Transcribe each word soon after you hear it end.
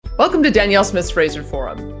Welcome to Danielle Smith's Fraser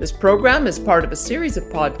Forum. This program is part of a series of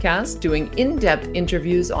podcasts doing in-depth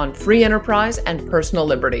interviews on free enterprise and personal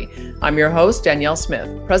liberty. I'm your host, Danielle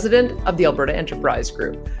Smith, president of the Alberta Enterprise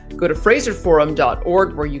Group. Go to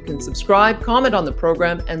fraserforum.org where you can subscribe, comment on the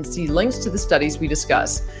program, and see links to the studies we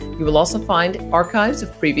discuss. You will also find archives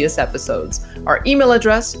of previous episodes. Our email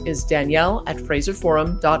address is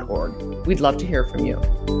danielle@fraserforum.org. We'd love to hear from you.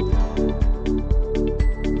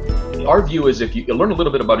 Our view is if you learn a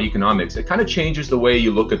little bit about economics, it kind of changes the way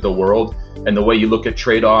you look at the world and the way you look at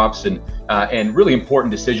trade-offs and really important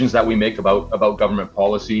decisions that we make about government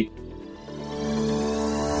policy.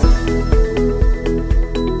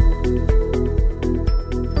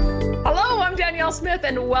 Hello, I'm Danielle Smith,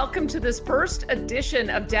 and welcome to this first edition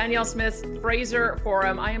of Danielle Smith's Fraser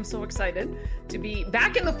Forum. I am so excited to be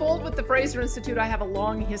back in the fold with the Fraser Institute. I have a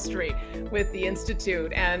long history with the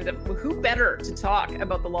Institute, and who better to talk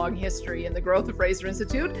about the long history and the growth of Fraser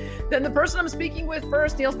Institute than the person I'm speaking with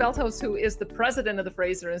first, Niels Belthuis, who is the president of the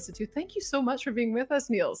Fraser Institute. Thank you so much for being with us,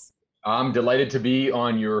 Niels. I'm delighted to be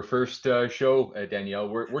on your first show, Danielle.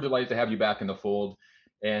 We're delighted to have you back in the fold,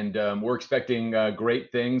 and we're expecting great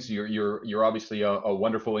things. You're obviously a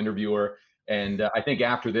wonderful interviewer, and I think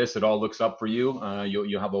after this, it all looks up for you.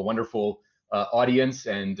 You'll have a wonderful audience,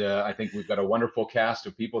 and I think we've got a wonderful cast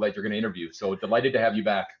of people that you're going to interview. So delighted to have you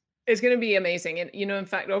back. It's going to be amazing. And, in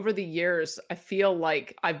fact, over the years, I feel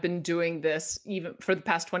like I've been doing this even for the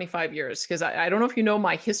past 25 years, because I don't know if you know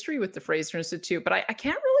my history with the Fraser Institute, but I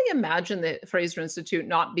can't really imagine the Fraser Institute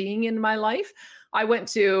not being in my life. I went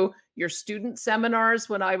to your student seminars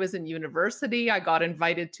when I was in university. I got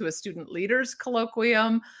invited to a student leaders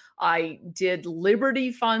colloquium. I did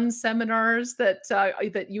Liberty Fund seminars that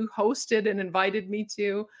you hosted and invited me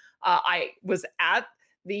to. I was at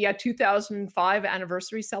the 2005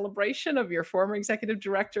 anniversary celebration of your former executive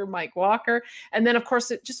director, Mike Walker. And then, of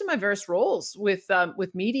course, just in my various roles with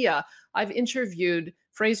media, I've interviewed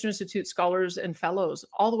Fraser Institute scholars and fellows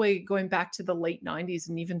all the way going back to the late 90s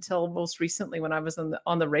and even till most recently when I was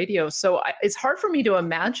on the radio. So it's hard for me to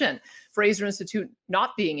imagine Fraser Institute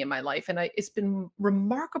not being in my life. And it's been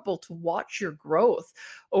remarkable to watch your growth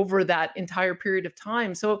over that entire period of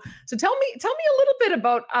time. So tell me a little bit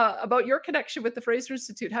about your connection with the Fraser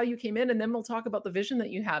Institute, how you came in, and then we'll talk about the vision that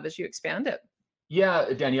you have as you expand it.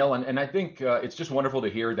 Yeah, Danielle, and I think it's just wonderful to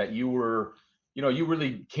hear that you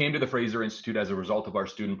really came to the Fraser Institute as a result of our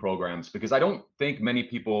student programs, because I don't think many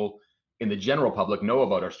people in the general public know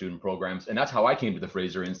about our student programs. And that's how I came to the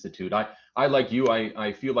Fraser Institute. I like you,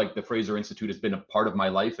 I feel like the Fraser Institute has been a part of my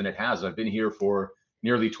life, and it has. I've been here for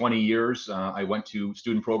nearly 20 years. I went to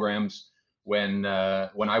student programs when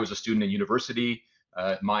I was a student in university.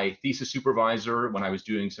 My thesis supervisor, when I was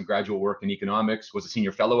doing some graduate work in economics, was a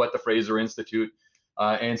senior fellow at the Fraser Institute.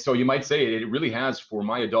 And so you might say it really has, for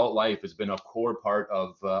my adult life, has been a core part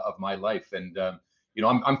of my life. And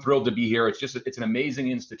I'm thrilled to be here. It's an amazing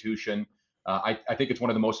institution. I think it's one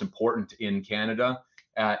of the most important in Canada.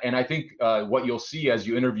 And I think what you'll see as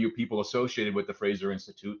you interview people associated with the Fraser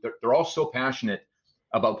Institute, they're all so passionate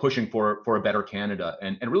about pushing for a better Canada.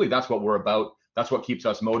 And really, that's what we're about. That's what keeps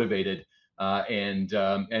us motivated. And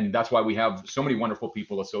that's why we have so many wonderful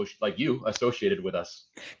people associated with us.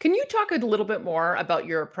 Can you talk a little bit more about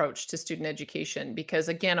your approach to student education? Because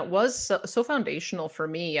again, it was so foundational for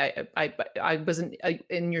me. I was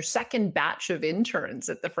in your second batch of interns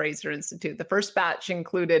at the Fraser Institute. The first batch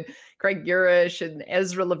included Craig Urish and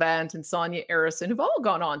Ezra Levant and Sonia Arison, who've all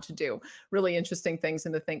gone on to do really interesting things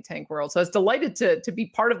in the think tank world. So I was delighted to be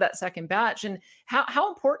part of that second batch. And how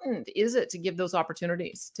important is it to give those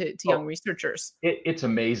opportunities to young researchers? It's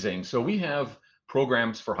amazing. So we have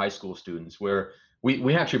programs for high school students where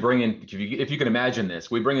we actually bring in, if you can imagine this,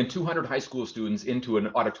 we bring in 200 high school students into an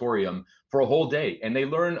auditorium for a whole day, and they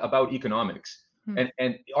learn about economics. And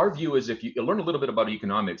our view is if you learn a little bit about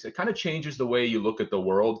economics, it kind of changes the way you look at the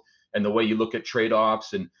world and the way you look at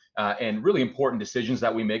trade-offs and really important decisions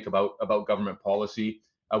that we make about government policy.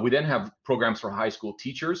 We then have programs for high school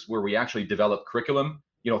teachers where we actually develop curriculum,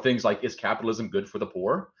 things like, is capitalism good for the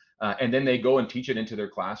poor? And then they go and teach it into their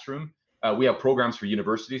classroom. We have programs for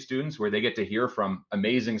university students where they get to hear from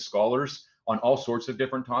amazing scholars on all sorts of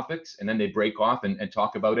different topics, and then they break off and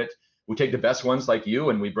talk about it. We take the best ones like you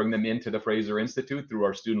and we bring them into the Fraser Institute through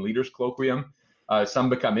our student leaders colloquium. Some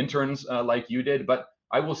become interns like you did. But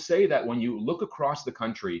I will say that when you look across the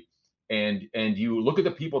country and you look at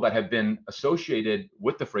the people that have been associated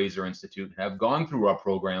with the Fraser Institute, have gone through our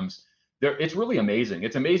programs, it's really amazing.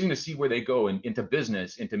 It's amazing to see where they go into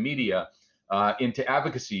business, into media, into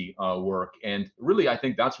advocacy work. And really, I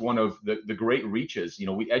think that's one of the great reaches.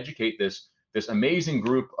 We educate this this amazing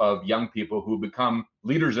group of young people who become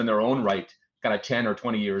leaders in their own right, kind of 10 or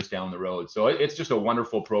 20 years down the road. So it's just a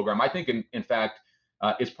wonderful program. I think, in fact,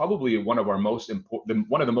 it's probably one of our most important,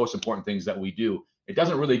 one of the most important things that we do. It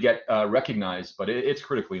doesn't really get recognized, but it's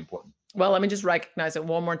critically important. Well, let me just recognize it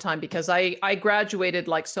one more time because I graduated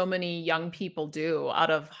like so many young people do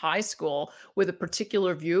out of high school with a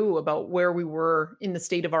particular view about where we were in the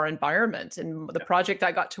state of our environment. And the project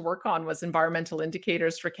I got to work on was environmental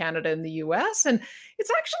indicators for Canada and the US. And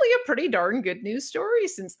it's actually a pretty darn good news story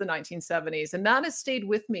since the 1970s. And that has stayed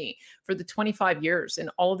with me for the 25 years in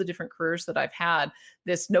all of the different careers that I've had.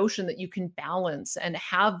 This notion that you can balance and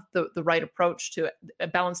have the right approach to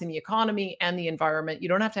balancing the economy and the environment. You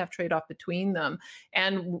don't have to have trade-off between them.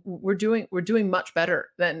 And we're doing much better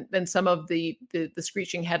than some of the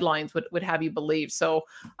screeching headlines would have you believe. So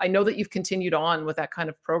I know that you've continued on with that kind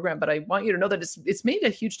of program, but I want you to know that it's made a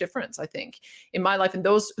huge difference, I think, in my life. And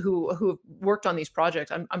those who have worked on these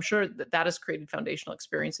projects, I'm sure that has created foundational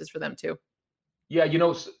experiences for them too. Yeah,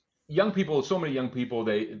 young people, so many young people,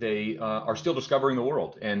 they are still discovering the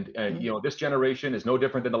world, and this generation is no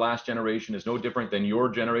different than the last generation, is no different than your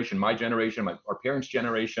generation, my generation, our parents'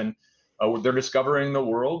 generation. They're discovering the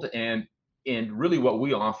world, and really what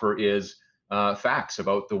we offer is facts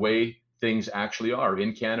about the way things actually are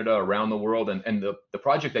in Canada, around the world, and the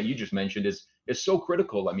project that you just mentioned is so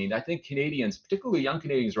critical. I mean, I think Canadians, particularly young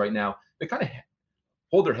Canadians right now, they kind of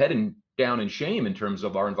hold their head down in shame in terms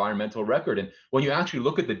of our environmental record. And when you actually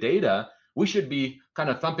look at the data, we should be kind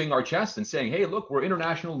of thumping our chest and saying, hey, look, we're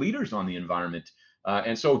international leaders on the environment.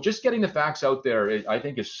 And so just getting the facts out there, I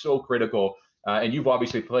think, is so critical. And you've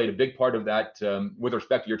obviously played a big part of that with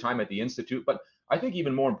respect to your time at the Institute. But I think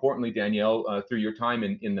even more importantly, Danielle, through your time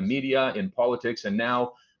in the media, in politics, and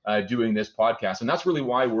now doing this podcast. And that's really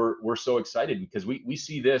why we're so excited, because we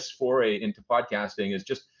see this foray into podcasting as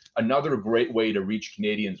just another great way to reach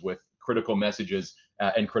Canadians with critical messages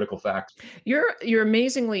and critical facts. You're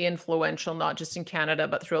amazingly influential, not just in Canada,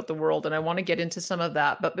 but throughout the world. And I want to get into some of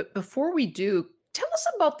that. But before we do, tell us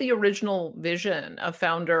about the original vision of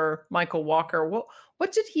founder Michael Walker.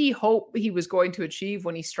 What did he hope he was going to achieve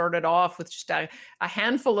when he started off with just a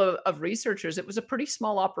handful of researchers? It was a pretty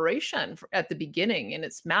small operation at the beginning, and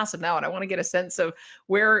it's massive now. And I want to get a sense of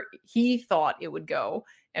where he thought it would go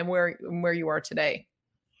and where you are today.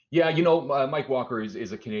 Yeah, Mike Walker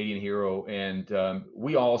is a Canadian hero, and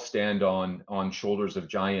we all stand on shoulders of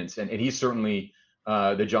giants. And he's certainly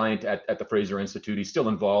the giant at the Fraser Institute. He's still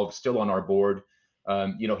involved, still on our board.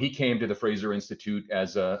 He came to the Fraser Institute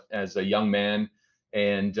as a young man,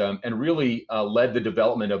 and really led the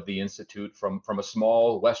development of the institute from a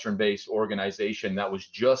small Western-based organization that was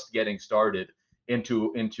just getting started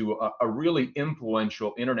into a really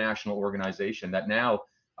influential international organization that now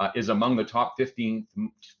is among the top 15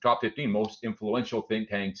 most influential think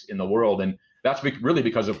tanks in the world. And that's really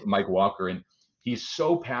because of Mike Walker. And he's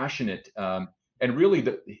so passionate. And really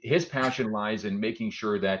his passion lies in making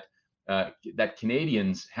sure that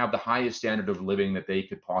Canadians have the highest standard of living that they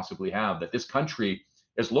could possibly have, that this country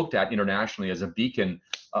is looked at internationally as a beacon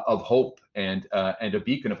of hope and a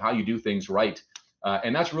beacon of how you do things right.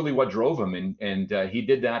 And that's really what drove him. And he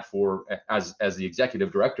did that as the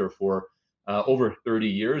executive director for over 30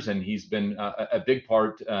 years, and he's been a big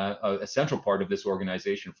part, a central part of this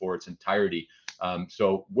organization for its entirety.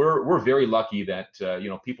 So we're very lucky that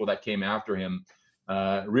people that came after him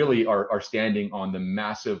really are standing on the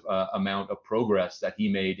massive amount of progress that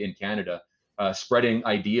he made in Canada, spreading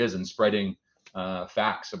ideas and spreading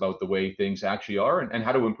facts about the way things actually are and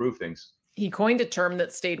how to improve things. He coined a term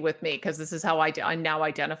that stayed with me because this is how I now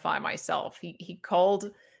identify myself. He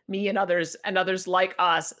called me and others like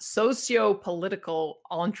us socio-political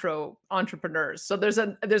entrepreneurs. So there's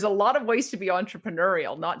a lot of ways to be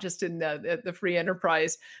entrepreneurial, not just in the free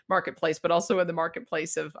enterprise marketplace, but also in the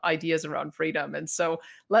marketplace of ideas around freedom. And so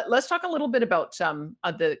let's talk a little bit about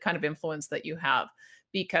the kind of influence that you have,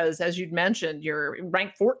 because as you'd mentioned, you're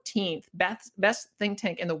ranked 14th best think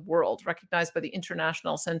tank in the world, recognized by the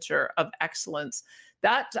International Center of Excellence.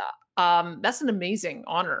 That's an amazing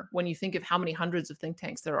honor when you think of how many hundreds of think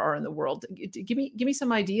tanks there are in the world. Give me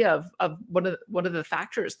some idea of what are the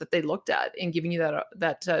factors that they looked at in giving you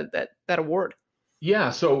that award. Yeah,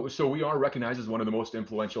 so we are recognized as one of the most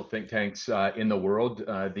influential think tanks in the world.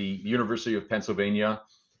 The University of Pennsylvania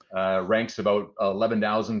ranks about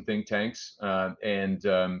 11,000 think tanks, and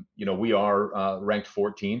we are ranked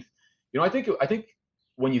 14th. I think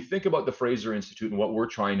when you think about the Fraser Institute and what we're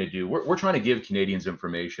trying to do, we're trying to give Canadians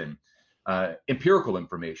information, empirical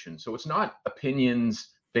information. So it's not opinions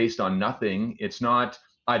based on nothing. It's not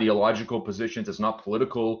ideological positions. It's not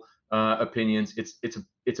political opinions. It's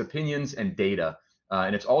it's opinions and data,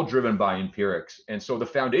 and it's all driven by empirics. And so the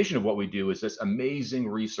foundation of what we do is this amazing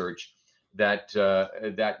research that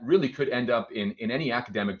really could end up in any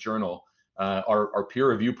academic journal. Our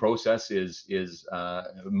peer review process is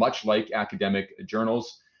much like academic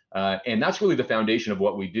journals, and that's really the foundation of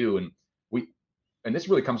what we do. And this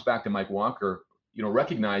really comes back to Mike Walker,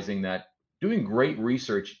 recognizing that doing great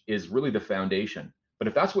research is really the foundation. But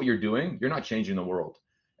if that's what you're doing, you're not changing the world.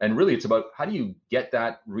 And really, it's about how do you get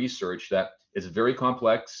that research that is very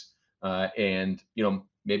complex, and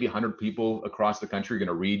maybe 100 people across the country are going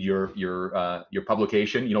to read your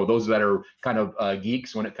publication. Those that are kind of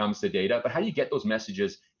geeks when it comes to data. But how do you get those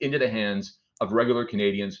messages into the hands of regular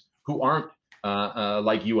Canadians who aren't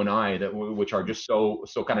like you and I, which are just so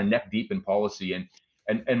kind of neck deep in policy?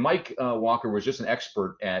 And Mike Walker was just an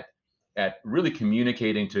expert at really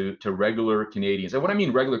communicating to regular Canadians. And when I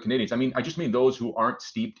mean regular Canadians, I just mean those who aren't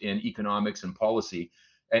steeped in economics and policy.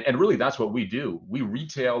 And really, that's what we do. We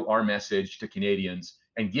retail our message to Canadians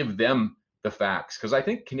and give them the facts, because I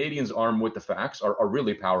think Canadians armed with the facts are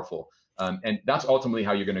really powerful. And that's ultimately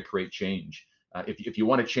how you're going to create change. If you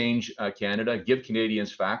want to change Canada, give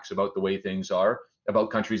Canadians facts about the way things are,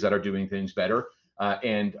 about countries that are doing things better.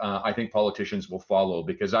 And I think politicians will follow,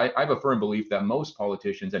 because I have a firm belief that most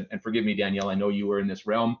politicians, and forgive me, Danielle, I know you were in this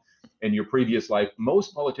realm in your previous life,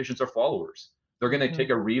 most politicians are followers. They're going to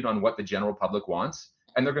take a read on what the general public wants,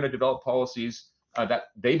 and they're going to develop policies that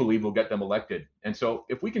they believe will get them elected. And so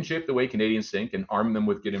if we can shape the way Canadians think and arm them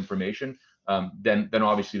with good information, then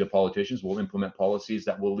obviously the politicians will implement policies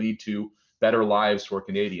that will lead to better lives for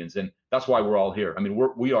Canadians. And that's why we're all here.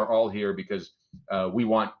 We are all here because we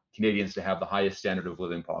want Canadians to have the highest standard of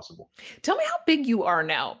living possible. Tell me how big you are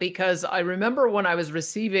now, because I remember when I was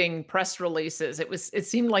receiving press releases, it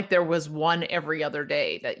seemed like there was one every other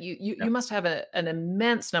day. That you must have an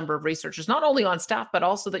immense number of researchers, not only on staff, but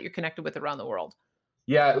also that you're connected with around the world.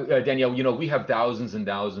 Yeah, Danielle, we have thousands and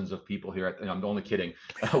thousands of people here. I'm only kidding.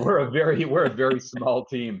 We're a very small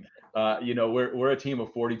team. We're a team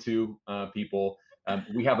of 42 people.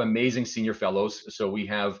 We have amazing senior fellows. So we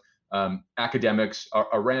have academics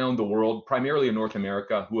around the world, primarily in North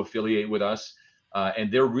America, who affiliate with us,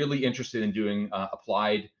 and they're really interested in doing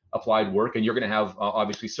applied work. And you're going to have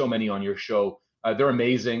obviously so many on your show. They're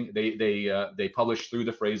amazing. They publish through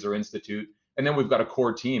the Fraser Institute, and then we've got a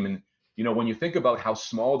core team. And when you think about how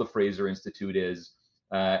small the Fraser Institute is,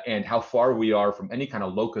 and how far we are from any kind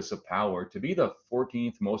of locus of power, to be the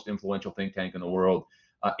 14th most influential think tank in the world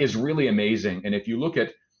is really amazing. And if you look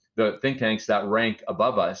at the think tanks that rank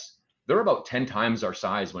above us, they're about 10 times our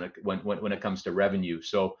size when it comes to revenue.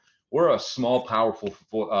 So we're a small, powerful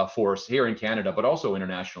force here in Canada, but also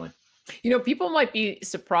internationally. People might be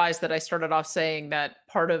surprised that I started off saying that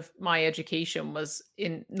part of my education was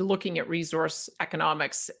in looking at resource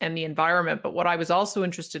economics and the environment. But what I was also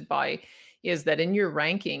interested by is that in your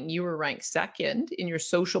ranking, you were ranked second in your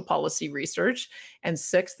social policy research and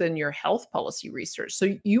sixth in your health policy research.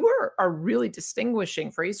 So you are really distinguishing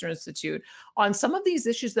Fraser Institute on some of these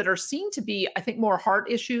issues that are seen to be, I think, more hard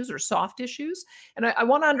issues or soft issues. And I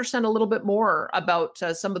want to understand a little bit more about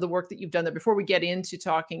some of the work that you've done there before we get into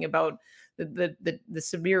talking about the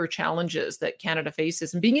severe challenges that Canada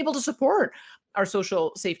faces and being able to support our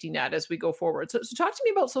social safety net as we go forward. So talk to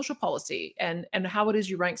me about social policy and how it is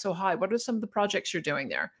you rank so high. What are some of the projects you're doing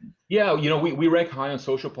there? Yeah, we rank high on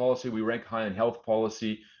social policy. We rank high on health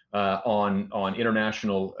policy, on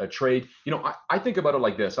international trade. I think about it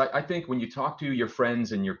like this. I think when you talk to your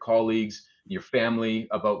friends and your colleagues, your family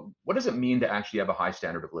about what does it mean to actually have a high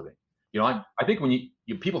standard of living. I think when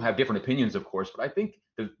people have different opinions, of course, but I think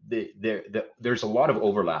there's a lot of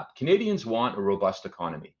overlap. Canadians want a robust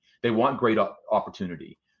economy. They want great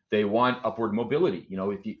opportunity. They want upward mobility.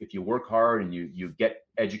 If you work hard and you get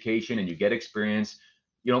education and you get experience,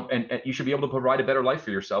 and you should be able to provide a better life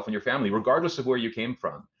for yourself and your family, regardless of where you came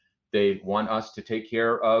from. They want us to take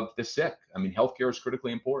care of the sick. Healthcare is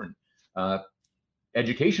critically important.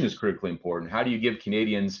 Education is critically important. How do you give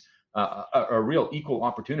Canadians a real equal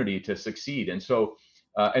opportunity to succeed? And so,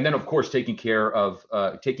 and then of course, taking care of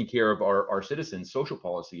our citizens. Social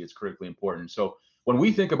policy is critically important. So when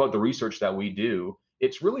we think about the research that we do,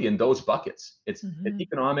 it's really in those buckets. It's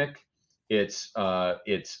economic, it's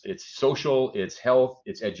social, it's health,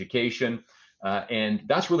 it's education, and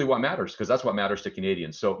that's really what matters, because that's what matters to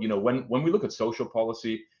Canadians. So when we look at social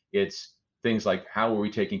policy, it's things like, how are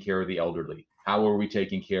we taking care of the elderly? How are we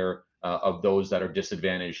taking care of those that are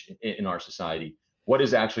disadvantaged in our society? What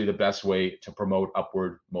is actually the best way to promote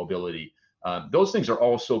upward mobility? Those things are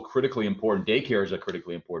all so critically important. Daycare is a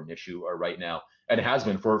critically important issue right now, and it has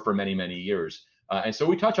been for many, many years. And so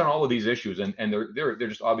we touch on all of these issues, and they're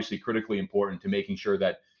just obviously critically important to making sure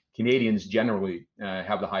that Canadians generally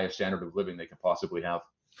have the highest standard of living they could possibly have.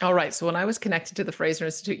 All right. So when I was connected to the Fraser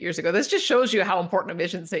Institute years ago, this just shows you how important a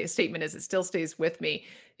mission statement is. It still stays with me.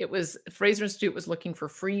 It was Fraser Institute was looking for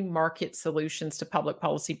free market solutions to public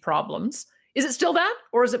policy problems. Is it still that,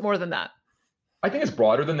 or is it more than that? I think it's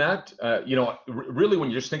broader than that. Really, when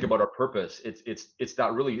you just think about our purpose, it's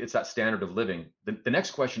that standard of living. The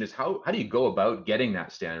next question is how do you go about getting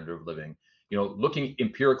that standard of living? Looking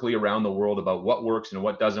empirically around the world about what works and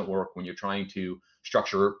what doesn't work when you're trying to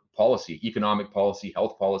structure policy, economic policy,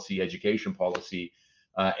 health policy, education policy,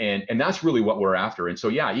 and that's really what we're after. And so,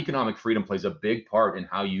 yeah, economic freedom plays a big part in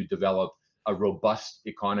how you develop a robust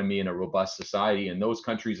economy and a robust society. And those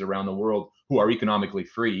countries around the world who are economically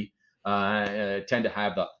free tend to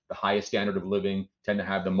have the highest standard of living, tend to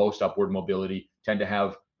have the most upward mobility, tend to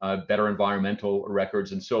have better environmental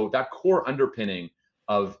records. And so that core underpinning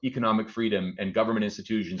of economic freedom and government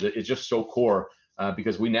institutions is just so core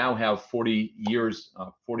because we now have 40 years,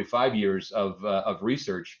 45 years of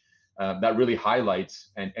research that really highlights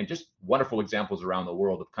and just wonderful examples around the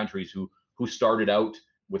world of countries who started out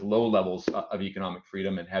with low levels of economic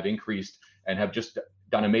freedom and have increased and have just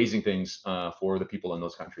done amazing things for the people in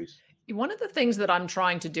those countries. One of the things that I'm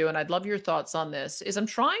trying to do, and I'd love your thoughts on this, is I'm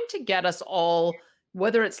trying to get us all,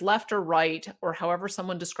 whether it's left or right, or however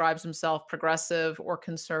someone describes himself, progressive or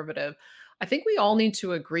conservative, I think we all need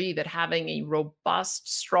to agree that having a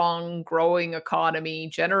robust, strong, growing economy,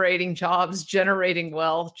 generating jobs, generating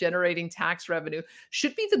wealth, generating tax revenue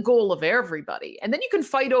should be the goal of everybody. And then you can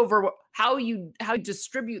fight over how you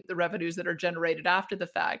distribute the revenues that are generated after the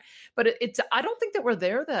fact. But I don't think that we're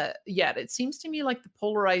there yet. It seems to me like the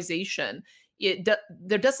polarization,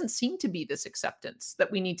 there doesn't seem to be this acceptance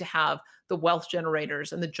that we need to have the wealth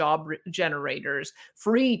generators and the job generators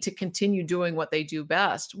free to continue doing what they do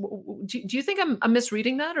best. Do you think I'm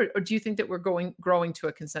misreading that, or do you think that we're growing to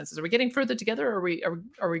a consensus? Are we getting further together, or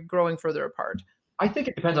are we growing further apart? I think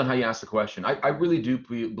it depends on how you ask the question. I really do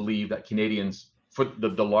believe that Canadians, for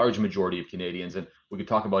the large majority of Canadians, and we could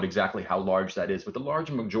talk about exactly how large that is, but the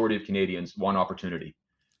large majority of Canadians want opportunity.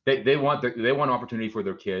 They want opportunity for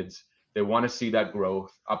their kids. They want to see that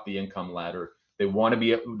growth up the income ladder. They want to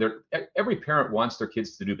be there. Every parent wants their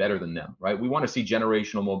kids to do better than them, right? We want to see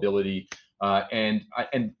generational mobility, and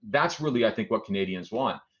that's really, I think, what Canadians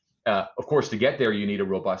want. Of course, to get there, you need a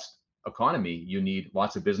robust economy. You need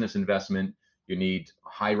lots of business investment. You need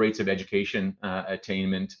high rates of education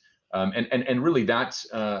attainment, and really that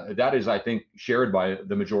is, I think, shared by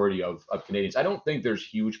the majority of Canadians. I don't think there's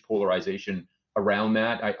huge polarization around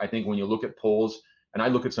that. I think when you look at polls, and I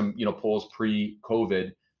look at some polls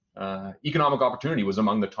pre-COVID, economic opportunity was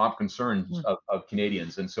among the top concerns of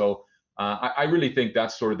Canadians. And so I really think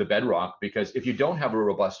that's sort of the bedrock, because if you don't have a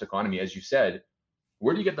robust economy, as you said,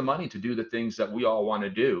 where do you get the money to do the things that we all want to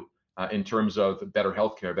do in terms of better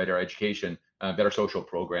healthcare, better education, better social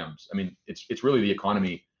programs? I mean, it's really the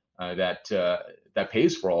economy that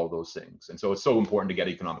pays for all of those things. And so it's so important to get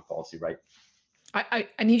economic policy right. I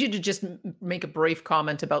need you to just make a brief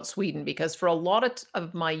comment about Sweden, because for a lot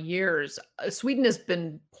of my years, Sweden has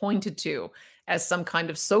been pointed to as some kind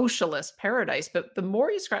of socialist paradise. But the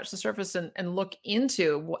more you scratch the surface and look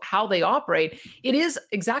into how they operate, it is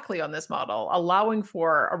exactly on this model, allowing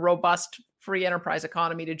for a robust free enterprise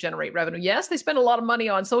economy to generate revenue. Yes, they spend a lot of money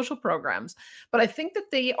on social programs, but I think that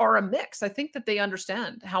they are a mix. I think that they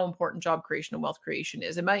understand how important job creation and wealth creation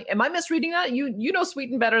is. Am I misreading that? You know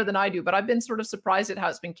Sweden better than I do, but I've been sort of surprised at how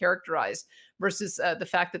it's been characterized versus the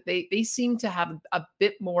fact that they seem to have a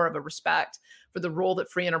bit more of a respect for the role that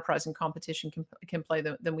free enterprise and competition can play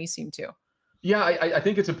than we seem to. Yeah, I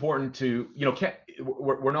think it's important to,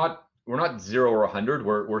 we're not 0 or 100.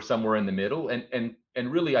 We're somewhere in the middle, and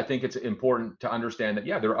really, I think it's important to understand that,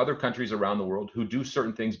 yeah, there are other countries around the world who do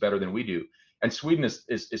certain things better than we do. And Sweden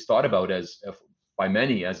is thought about by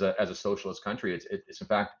many as a socialist country. It's in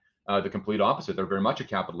fact the complete opposite. They're very much a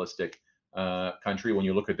capitalistic country. When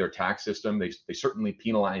you look at their tax system, they certainly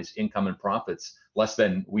penalize income and profits less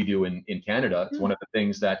than we do in Canada. It's one of the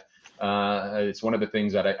things that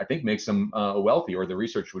I think makes them wealthy, or the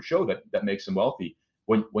research would show that makes them wealthy.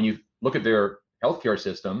 When you look at their healthcare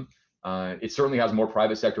system, it certainly has more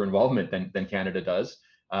private sector involvement than Canada does,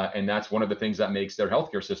 and that's one of the things that makes their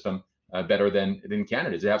healthcare system better than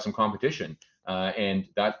Canada's. They have some competition, and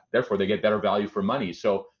that therefore they get better value for money.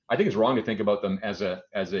 So I think it's wrong to think about them as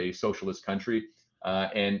a socialist country,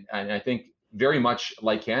 and I think very much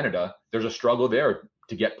like Canada, there's a struggle there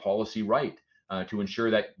to get policy right, to ensure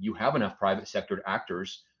that you have enough private sector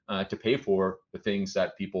actors to pay for the things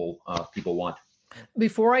that people want.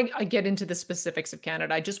 Before I get into the specifics of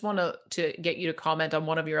Canada, I just want to get you to comment on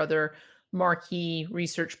one of your other marquee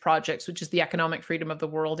research projects, which is the Economic Freedom of the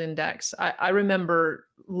World Index. I remember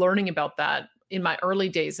learning about that in my early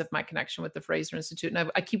days of my connection with the Fraser Institute, and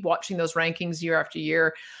I keep watching those rankings year after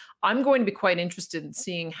year. I'm going to be quite interested in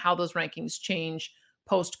seeing how those rankings change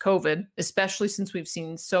post COVID, especially since we've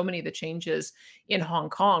seen so many of the changes in Hong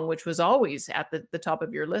Kong, which was always at the top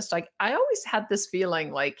of your list. I always had this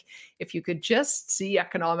feeling like if you could just see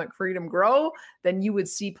economic freedom grow, then you would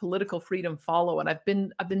see political freedom follow. And I've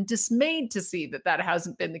been dismayed to see that that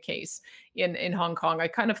hasn't been the case in Hong Kong. I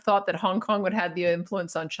kind of thought that Hong Kong would have the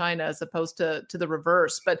influence on China as opposed to the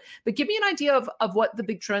reverse. But give me an idea of what the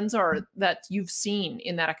big trends are that you've seen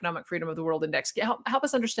in that Economic Freedom of the World Index. Help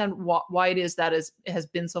us understand why it is that has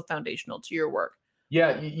been so foundational to your work.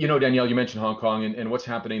 Yeah, Danielle, you mentioned Hong Kong, and what's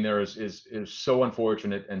happening there is so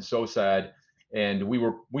unfortunate and so sad. And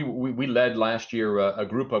we led last year a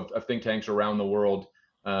group of think tanks around the world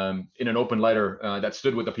in an open letter that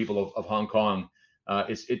stood with the people of Hong Kong.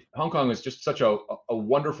 Hong Kong is just such a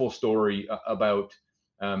wonderful story about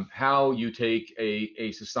how you take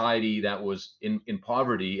a society that was in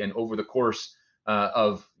poverty, and over the course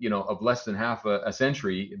of less than half a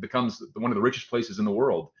century, it becomes one of the richest places in the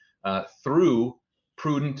world through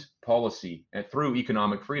prudent policy and through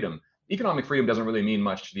economic freedom. Economic freedom doesn't really mean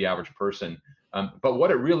much to the average person, but what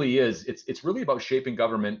it really is, it's really about shaping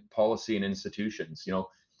government policy and institutions.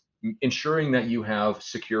 Ensuring that you have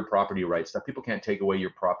secure property rights, that people can't take away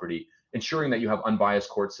your property, ensuring that you have unbiased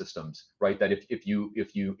court systems, right? That if you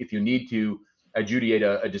need to adjudicate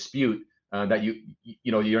a dispute, that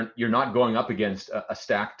you're not going up against a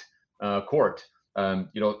stacked court.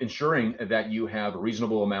 Ensuring that you have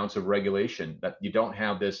reasonable amounts of regulation, that you don't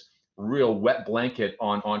have this real wet blanket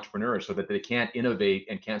on entrepreneurs so that they can't innovate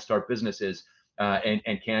and can't start businesses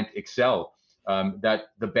and can't excel. That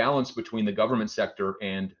the balance between the government sector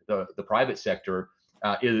and the private sector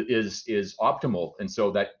is optimal, and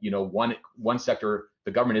so that one sector,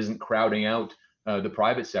 the government isn't crowding out the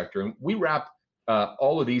private sector. And we wrap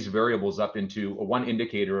all of these variables up into one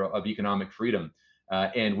indicator of economic freedom.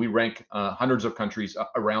 And we rank hundreds of countries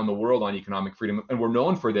around the world on economic freedom, and we're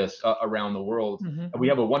known for this around the world. Mm-hmm. We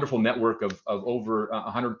have a wonderful network of over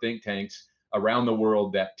 100 think tanks around the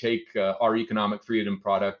world that take our economic freedom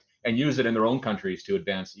product and use it in their own countries to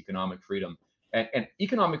advance economic freedom. And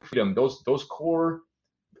economic freedom, those core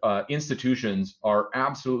institutions are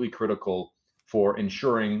absolutely critical for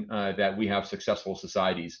ensuring that we have successful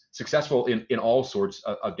societies, successful in all sorts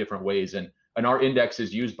of different ways. And our index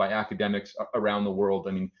is used by academics around the world.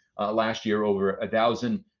 I mean, last year, over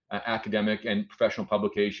 1,000 academic and professional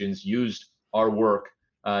publications used our work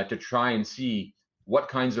to try and see what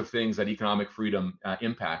kinds of things that economic freedom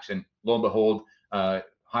impacts. And lo and behold,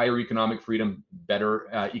 higher economic freedom, better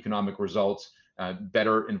economic results,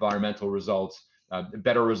 better environmental results,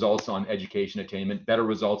 better results on education attainment, better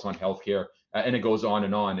results on healthcare, and it goes on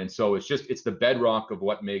and on. And so it's the bedrock of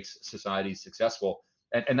what makes societies successful.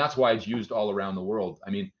 And that's why it's used all around the world. I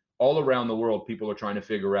mean, all around the world, people are trying to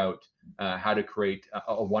figure out how to create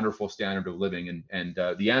a wonderful standard of living. And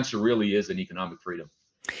the answer really is in economic freedom.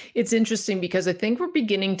 It's interesting because I think we're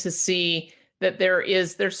beginning to see that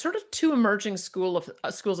there's sort of two emerging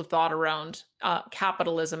schools of thought around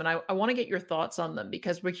capitalism. And I want to get your thoughts on them,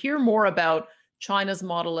 because we hear more about China's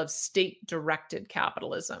model of state-directed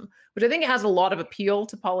capitalism, which I think has a lot of appeal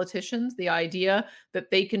to politicians, the idea that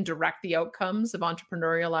they can direct the outcomes of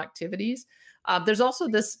entrepreneurial activities. There's also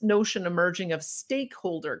this notion emerging of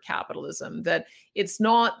stakeholder capitalism, that it's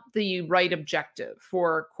not the right objective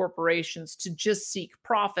for corporations to just seek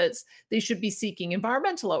profits. They should be seeking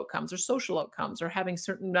environmental outcomes or social outcomes, or having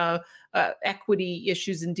certain equity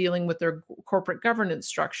issues in dealing with their corporate governance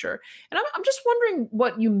structure. And I'm just wondering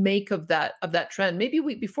what you make of that trend. Maybe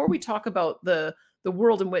before we talk about the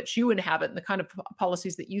world in which you inhabit and the kind of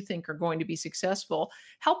policies that you think are going to be successful,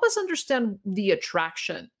 help us understand the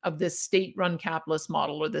attraction of this state-run capitalist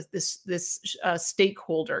model, or this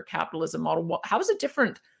stakeholder capitalism model. How is it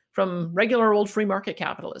different from regular old free market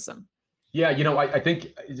capitalism? Yeah, I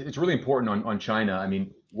think it's really important on China. I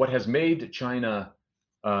mean, what has made China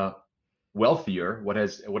wealthier, what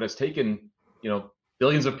has taken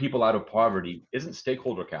billions of people out of poverty, isn't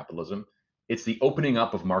stakeholder capitalism. It's the opening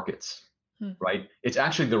up of markets. Right? It's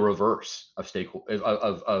actually the reverse of state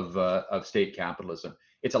capitalism.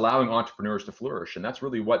 It's allowing entrepreneurs to flourish, and that's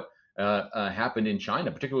really what happened in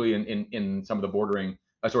China, particularly in some of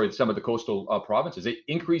the coastal provinces. It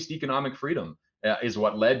increased economic freedom is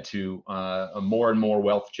what led to more and more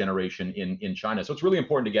wealth generation in China. So it's really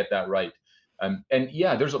important to get that right. And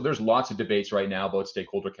yeah, there's lots of debates right now about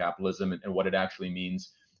stakeholder capitalism and what it actually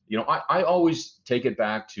means. I always take it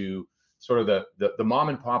back to sort of the mom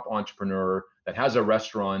and pop entrepreneur that has a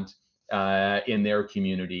restaurant in their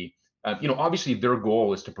community. Obviously their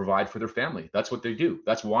goal is to provide for their family. That's what they do.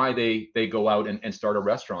 That's why they go out and start a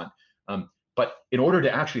restaurant. But in order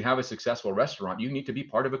to actually have a successful restaurant, you need to be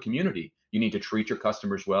part of a community. You need to treat your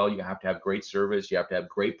customers well. You have to have great service. You have to have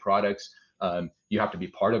great products. You have to be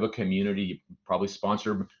part of a community. You probably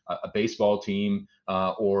sponsor a baseball team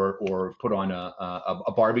or put on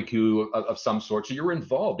a barbecue of some sort. So you're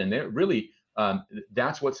involved, and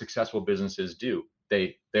that's what successful businesses do.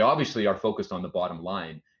 They obviously are focused on the bottom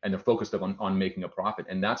line, and they're focused on making a profit,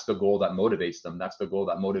 and that's the goal that motivates them. That's the goal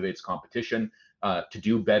that motivates competition to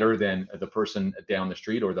do better than the person down the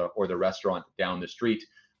street or the restaurant down the street.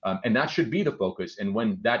 And that should be the focus. And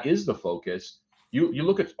when that is the focus, you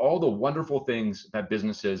look at all the wonderful things that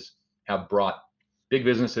businesses have brought. Big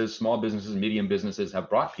businesses, small businesses, medium businesses have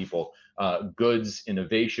brought people goods,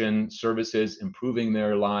 innovation, services, improving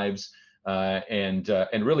their lives. And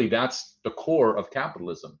really that's the core of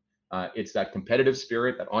capitalism. It's that competitive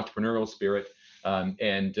spirit, that entrepreneurial spirit.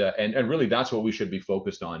 And really that's what we should be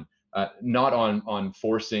focused on, not on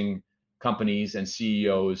forcing companies and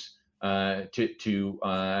CEOs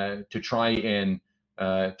to try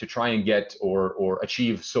and get or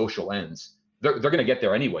achieve social ends. They're going to get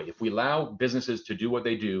there anyway. If we allow businesses to do what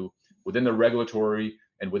they do within the regulatory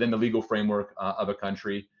and within the legal framework of a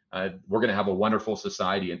country, we're going to have a wonderful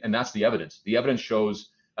society. And that's the evidence. The evidence shows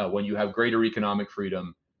when you have greater economic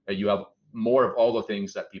freedom, you have more of all the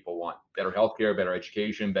things that people want: better healthcare, better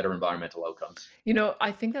education, better environmental outcomes.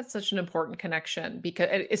 I think that's such an important connection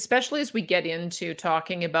because especially as we get into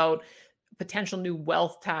talking about potential new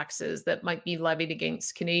wealth taxes that might be levied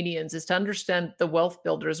against Canadians, is to understand the wealth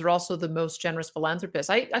builders are also the most generous philanthropists.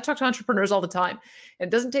 I talk to entrepreneurs all the time. And it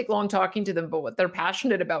doesn't take long talking to them about what they're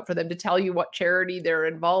passionate about for them to tell you what charity they're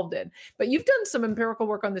involved in. But you've done some empirical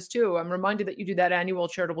work on this too. I'm reminded that you do that annual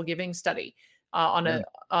charitable giving study on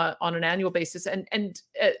an annual basis. And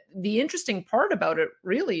the interesting part about it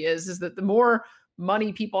really is that the more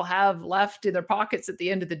money people have left in their pockets at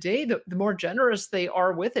the end of the day, the more generous they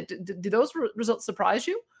are with it. Do those results surprise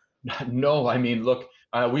you? No, I mean, look,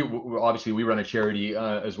 we run a charity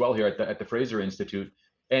as well here at the Fraser Institute,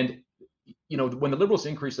 and when the Liberals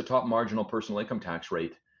increased the top marginal personal income tax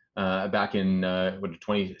rate back in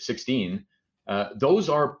 2016, those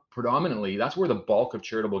are predominantly, that's where the bulk of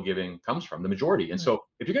charitable giving comes from, the majority. And so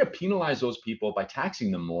if you're going to penalize those people by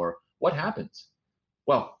taxing them more, what happens?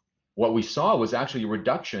 Well, what we saw was actually a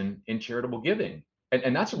reduction in charitable giving.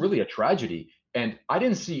 And that's really a tragedy. And I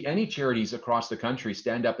didn't see any charities across the country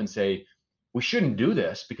stand up and say, we shouldn't do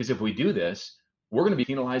this, because if we do this, we're going to be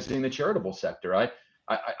penalizing the charitable sector.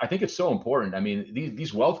 I think it's so important. I mean,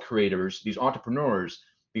 these wealth creators, these entrepreneurs,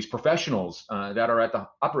 these professionals that are at the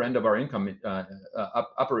upper end of our income,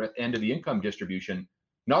 upper end of the income distribution,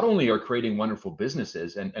 not only are creating wonderful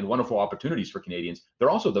businesses and wonderful opportunities for Canadians,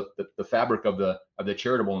 they're also the fabric of the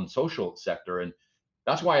charitable and social sector. And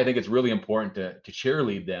that's why I think it's really important to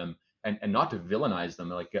cheerlead them and not to villainize them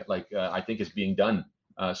like I think is being done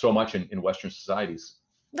so much in Western societies.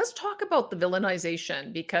 Let's talk about the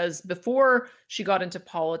villainization, because before she got into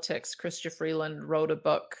politics, Chrystia Freeland wrote a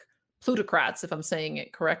book, Plutocrats, if I'm saying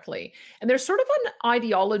it correctly. And there's sort of an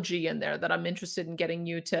ideology in there that I'm interested in getting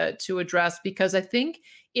you to address, because I think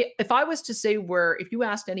if I was to say if you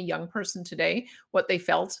asked any young person today what they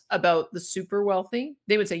felt about the super wealthy,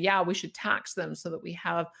 they would say, yeah, we should tax them so that we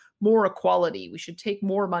have more equality. We should take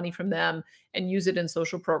more money from them and use it in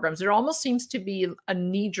social programs. There almost seems to be a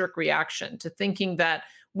knee-jerk reaction to thinking that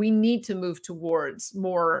we need to move towards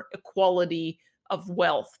more equality of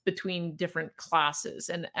wealth between different classes,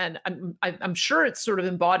 and I'm sure it's sort of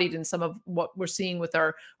embodied in some of what we're seeing with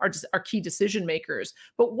our key decision makers.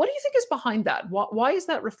 But what do you think is behind that? Why is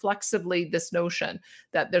that reflexively this notion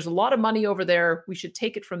that there's a lot of money over there, we should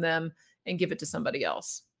take it from them and give it to somebody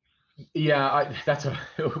else? Yeah,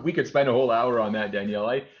 we could spend a whole hour on that, Danielle.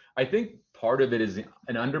 I think part of it is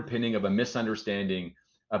an underpinning of a misunderstanding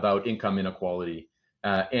about income inequality.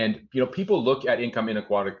 And people look at income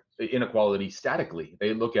inequality statically.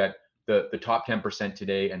 They look at the top 10%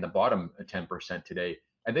 today and the bottom 10% today,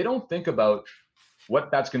 and they don't think about what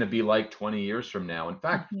that's going to be like 20 years from now. In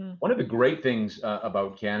fact, one of the great things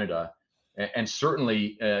about Canada, and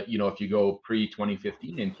certainly if you go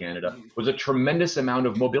pre-2015 in Canada, was a tremendous amount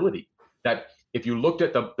of mobility. That if you looked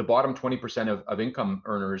at the bottom 20% of income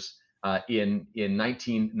earners in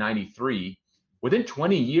 1993, within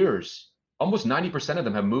 20 years, almost 90% of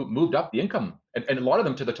them have moved up the income, and a lot of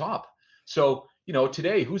them to the top. So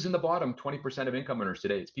today, who's in the bottom 20% of income earners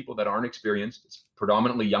today? It's people that aren't experienced. It's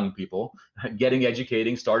predominantly young people getting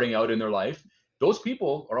educating, starting out in their life. Those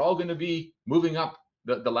people are all going to be moving up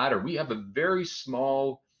the ladder. We have a very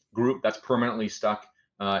small group that's permanently stuck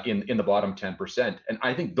in the bottom 10%, and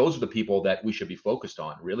I think those are the people that we should be focused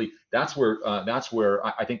on. Really, that's where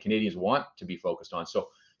I think Canadians want to be focused on. So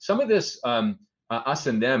some of this us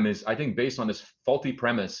and them is, I think, based on this faulty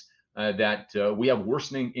premise that we have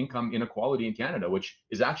worsening income inequality in Canada, which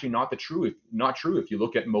is actually not true if you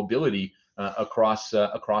look at mobility across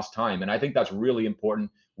time. And I think that's really important.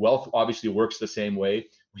 Wealth obviously works the same way.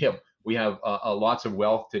 We have lots of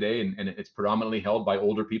wealth today, and it's predominantly held by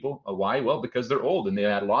older people. Why? Well, because they're old and they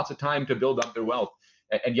had lots of time to build up their wealth.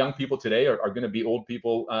 And young people today are going to be old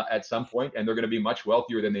people at some point, and they're going to be much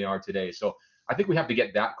wealthier than they are today. So I think we have to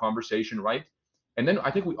get that conversation right. And then I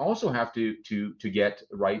think we also have to get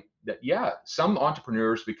right that, yeah, some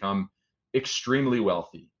entrepreneurs become extremely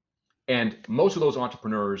wealthy, and most of those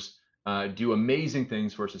entrepreneurs do amazing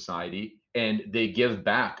things for society, and they give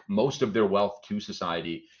back most of their wealth to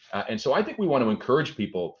society. And so I think we want to encourage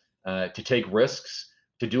people to take risks,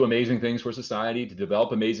 to do amazing things for society, to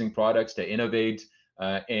develop amazing products, to innovate.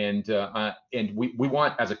 And we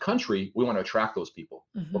want, as a country, we want to attract those people.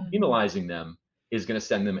 Mm-hmm. But penalizing them is going to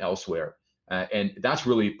send them elsewhere. And that's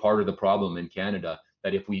really part of the problem in Canada,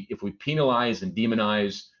 that if we penalize and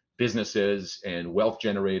demonize businesses and wealth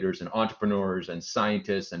generators and entrepreneurs and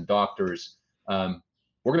scientists and doctors,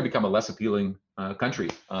 we're going to become a less appealing country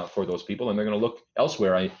for those people, and they're going to look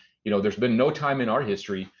elsewhere. There's been no time in our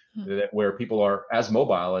history where people are as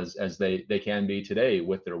mobile as they can be today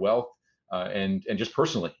with their wealth and just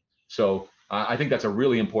personally. So I think that's a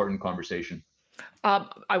really important conversation.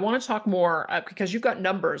 I want to talk more because you've got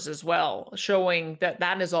numbers as well showing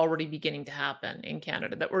that is already beginning to happen in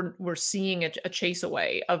Canada, that we're seeing a chase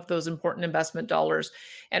away of those important investment dollars.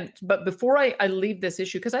 But before I leave this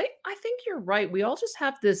issue, because I think you're right, we all just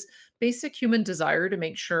have this basic human desire to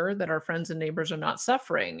make sure that our friends and neighbors are not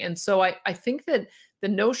suffering. And so I think that the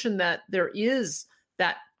notion that there is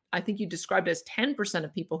that, I think you described it as 10%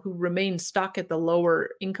 of people who remain stuck at the lower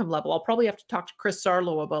income level. I'll probably have to talk to Chris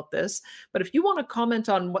Sarlo about this. But if you want to comment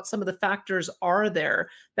on what some of the factors are there,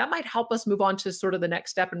 that might help us move on to sort of the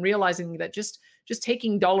next step and realizing that just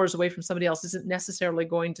taking dollars away from somebody else isn't necessarily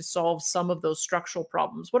going to solve some of those structural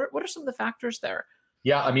problems. What are some of the factors there?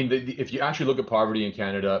 Yeah, I mean, if you actually look at poverty in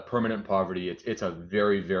Canada, permanent poverty, it's a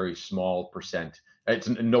very, very small percent. It's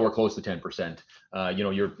nowhere close to 10%.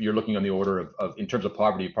 You're looking on the order of in terms of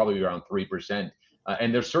poverty, probably around 3%.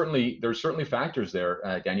 And there's certainly factors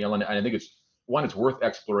there, Danielle, and I think it's worth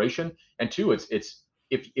exploration, and two, it's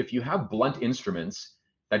if you have blunt instruments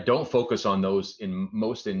that don't focus on those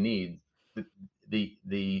most in need, the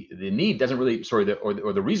need doesn't really, or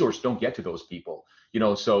the resource don't get to those people.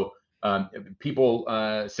 So people,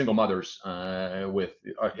 single mothers, with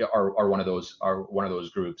are one of those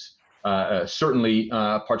groups. Certainly,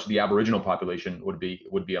 parts of the Aboriginal population would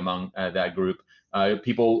be among that group.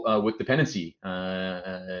 People with dependency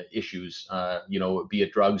issues, be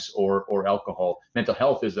it drugs or alcohol. Mental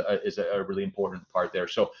health is a really important part there.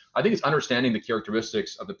 So I think it's understanding the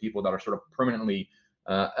characteristics of the people that are sort of permanently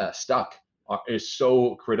stuck is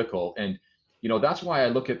so critical. And that's why I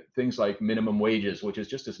look at things like minimum wages, which is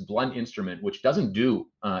just this blunt instrument, which doesn't do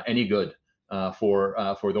any good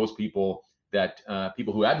for those people that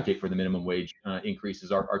people who advocate for the minimum wage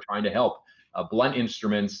increases are trying to help. Blunt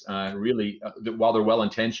instruments really, while they're well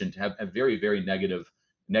intentioned, have very, very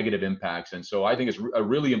negative impacts. And so I think it's a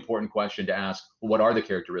really important question to ask: what are the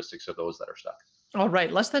characteristics of those that are stuck? All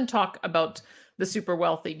right, let's then talk about the super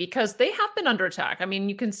wealthy, because they have been under attack. I mean,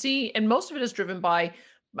 you can see, and most of it is driven by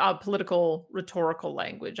political rhetorical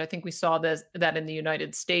language. I think we saw that in the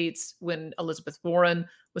United States when Elizabeth Warren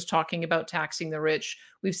was talking about taxing the rich.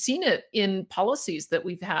 We've seen it in policies that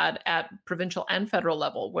we've had at provincial and federal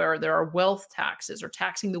level, where there are wealth taxes or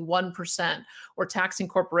taxing the 1% or taxing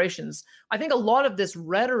corporations. I think a lot of this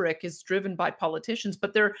rhetoric is driven by politicians,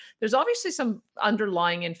 but there's obviously some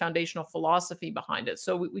underlying and foundational philosophy behind it.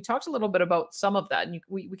 So we talked a little bit about some of that, and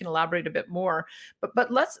we can elaborate a bit more. But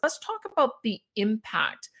let's talk about the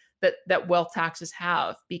impact that wealth taxes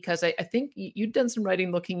have, because I think you've done some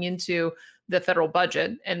writing looking into the federal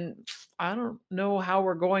budget, and I don't know how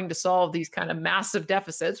we're going to solve these kind of massive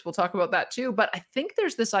deficits. We'll talk about that too. But I think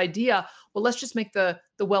there's this idea, well, let's just make the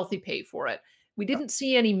wealthy pay for it. We didn't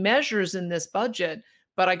see any measures in this budget,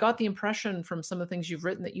 but I got the impression from some of the things you've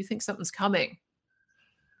written that you think something's coming.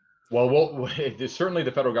 Well, certainly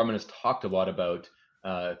the federal government has talked a lot about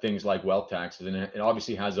things like wealth taxes, and it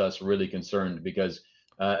obviously has us really concerned because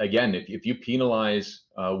again, if you penalize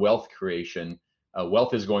wealth creation,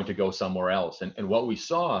 wealth is going to go somewhere else. And what we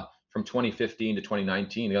saw from 2015 to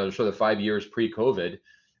 2019, the other sort of 5 years pre-COVID,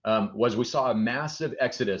 was we saw a massive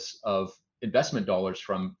exodus of investment dollars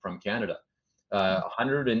from Canada.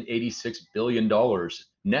 $186 billion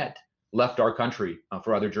net left our country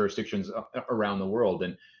for other jurisdictions around the world.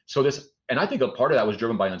 And so and I think a part of that was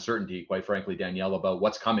driven by uncertainty, quite frankly, Danielle, about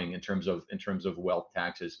what's coming in terms of wealth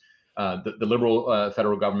taxes. The Liberal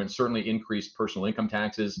federal government certainly increased personal income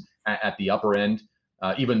taxes at the upper end,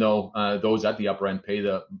 even though those at the upper end pay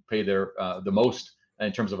the most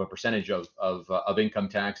in terms of a percentage of income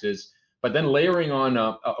taxes. But then layering on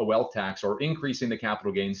a wealth tax or increasing the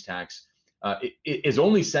capital gains tax is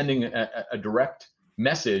only sending a direct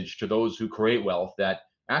message to those who create wealth that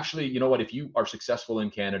actually, you know what, if you are successful in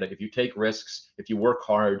Canada, if you take risks, if you work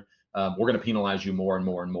hard, we're going to penalize you more and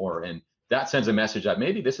more and more. And that sends a message that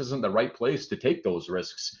maybe this isn't the right place to take those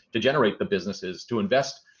risks, to generate the businesses, to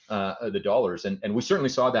invest the dollars. And we certainly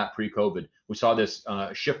saw that pre-COVID. We saw this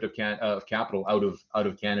shift of capital out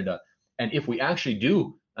of Canada. And if we actually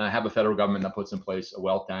do have a federal government that puts in place a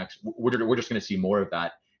wealth tax, we're just going to see more of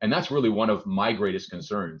that. And that's really one of my greatest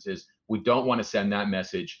concerns, is we don't want to send that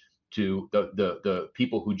message to the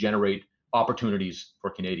people who generate opportunities for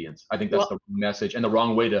Canadians. I think that's the message and the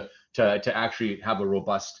wrong way to actually have a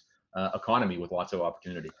robust economy with lots of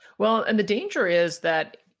opportunity. Well, and the danger is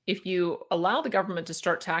that if you allow the government to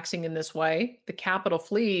start taxing in this way, the capital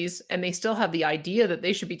flees, and they still have the idea that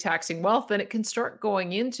they should be taxing wealth, then it can start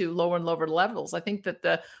going into lower and lower levels. I think that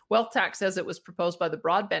the wealth tax, as it was proposed by the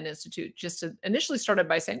Broadband Institute, just initially started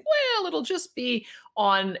by saying, well, it'll just be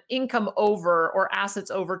on income over or assets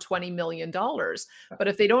over $20 million. But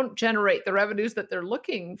if they don't generate the revenues that they're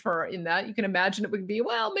looking for in that, you can imagine it would be,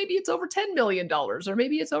 well, maybe it's over $10 million, or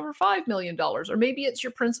maybe it's over $5 million, or maybe it's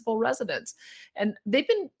your principal residence. And they've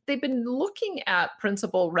been looking at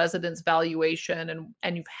principal residence valuation,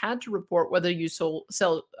 and you've had to report whether you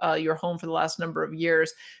sell your home for the last number of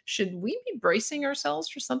years. Should we be bracing ourselves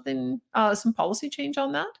for something, some policy change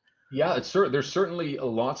on that? Yeah, there's certainly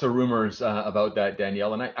lots of rumors about that,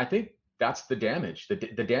 Danielle, and I think that's the damage.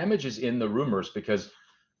 The damage is in the rumors, because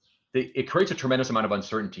it creates a tremendous amount of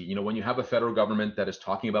uncertainty. You know, when you have a federal government that is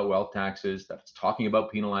talking about wealth taxes, that's talking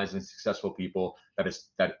about penalizing successful people, that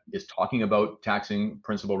is talking about taxing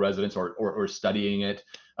principal residents or studying it,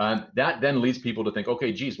 that then leads people to think,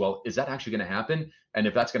 okay, geez, well, is that actually going to happen? And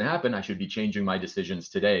if that's going to happen, I should be changing my decisions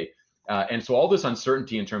today. And so all this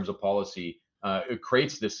uncertainty in terms of policy, it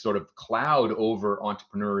creates this sort of cloud over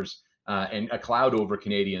entrepreneurs and a cloud over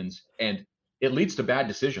Canadians, and it leads to bad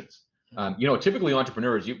decisions. You know, typically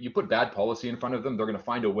entrepreneurs, you put bad policy in front of them, they're going to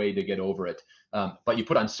find a way to get over it. But you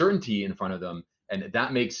put uncertainty in front of them, and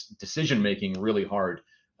that makes decision making really hard.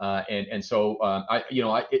 So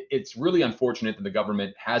it's really unfortunate that the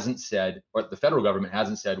government hasn't said, or the federal government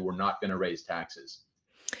hasn't said, we're not going to raise taxes.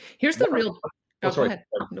 Here's the real. Sorry.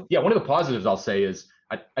 Yeah, one of the positives I'll say is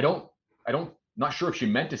not sure if she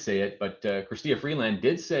meant to say it, but Chrystia Freeland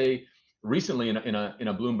did say recently in a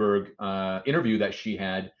Bloomberg interview that she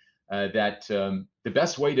had, that the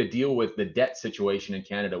best way to deal with the debt situation in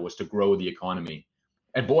Canada was to grow the economy.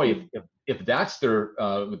 And boy, if that's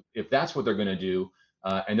what they're going to do,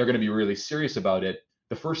 and they're going to be really serious about it,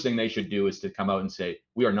 the first thing they should do is to come out and say,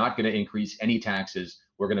 we are not going to increase any taxes.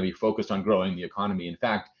 We're going to be focused on growing the economy. In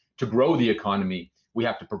fact, to grow the economy, we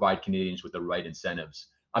have to provide Canadians with the right incentives.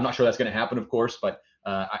 I'm not sure that's going to happen, of course, but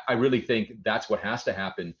I really think that's what has to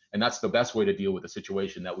happen, and that's the best way to deal with the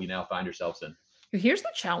situation that we now find ourselves in. Here's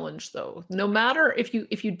the challenge, though. No matter if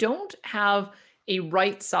you don't have a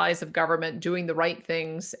right size of government doing the right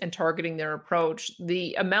things and targeting their approach,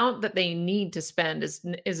 the amount that they need to spend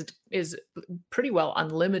is pretty well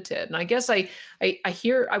unlimited. And I guess I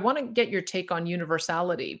want to get your take on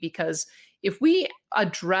universality, because if we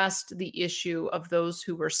addressed the issue of those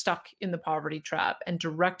who were stuck in the poverty trap and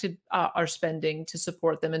directed our spending to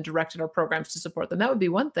support them and directed our programs to support them, that would be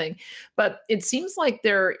one thing. But it seems like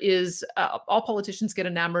there is, all politicians get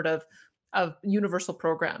enamored of universal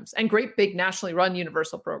programs and great big nationally run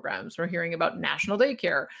universal programs. We're hearing about national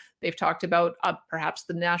daycare. They've talked about perhaps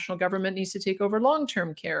the national government needs to take over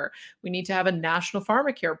long-term care. We need to have a national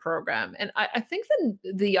pharmacare program. And I think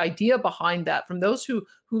the idea behind that, from those who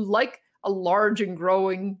like a large and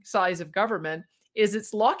growing size of government, is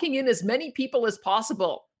it's locking in as many people as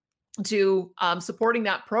possible to supporting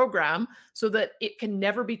that program, so that it can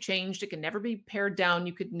never be changed. It can never be pared down.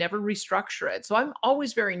 You could never restructure it. So I'm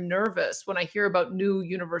always very nervous when I hear about new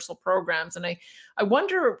universal programs. And I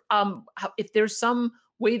wonder if there's some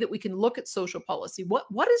way that we can look at social policy.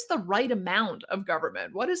 What is the right amount of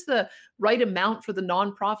government? What is the right amount for the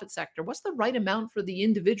nonprofit sector? What's the right amount for the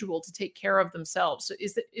individual to take care of themselves?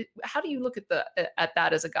 So how do you look at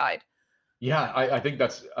that as a guide? Yeah, I think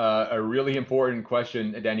that's a really important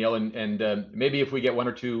question, Danielle. And maybe if we get one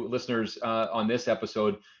or two listeners on this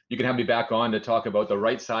episode, you can have me back on to talk about the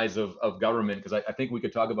right size of government, because I think we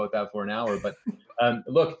could talk about that for an hour. But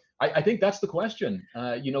look, I think that's the question.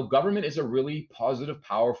 Government is a really positive,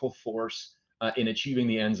 powerful force in achieving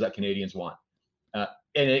the ends that Canadians want. Uh,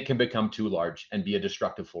 and it can become too large and be a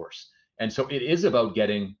destructive force. And so it is about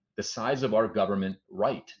getting the size of our government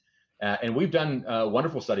right. And we've done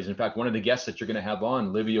wonderful studies. In fact, one of the guests that you're going to have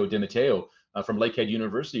on, Livio Di Matteo from Lakehead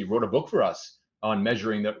University, wrote a book for us on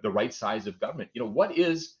measuring the right size of government. What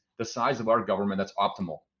is the size of our government that's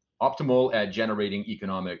optimal at generating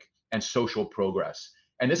economic and social progress?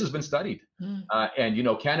 And this has been studied.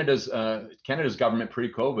 And Canada's government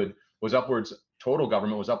pre-COVID was total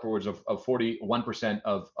government was upwards of 41%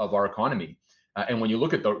 of our economy. And when you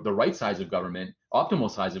look at the right size of government, optimal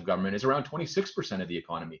size of government is around 26% of the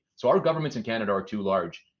economy. So our governments in Canada are too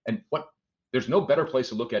large. And there's no better place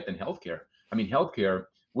to look at than healthcare. I mean, healthcare,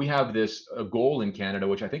 we have this goal in Canada,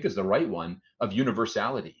 which I think is the right one, of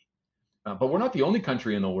universality. But we're not the only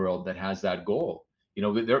country in the world that has that goal.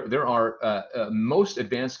 There are most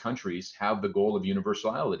advanced countries have the goal of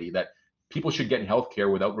universality, that people should get healthcare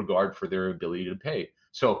without regard for their ability to pay.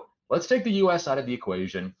 So let's take the US out of the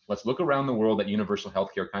equation. Let's look around the world at universal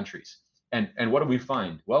healthcare countries. And what do we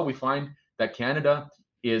find? Well, we find that Canada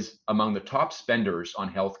is among the top spenders on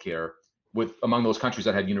healthcare among those countries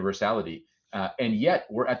that have universality. And yet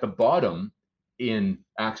we're at the bottom in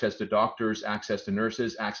access to doctors, access to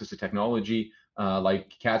nurses, access to technology,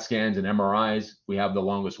 like CAT scans and MRIs. We have the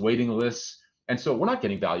longest waiting lists. And so we're not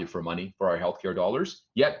getting value for money for our healthcare dollars.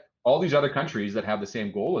 Yet all these other countries that have the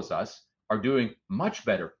same goal as us are doing much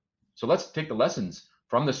better. So let's take the lessons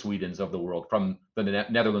from the Swedens of the world, from the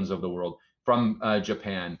Netherlands of the world, from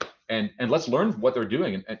Japan, and let's learn what they're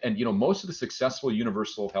doing. And most of the successful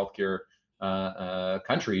universal healthcare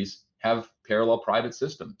countries have parallel private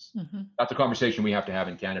systems. Mm-hmm. That's a conversation we have to have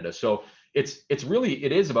in Canada. So it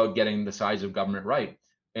is about getting the size of government right,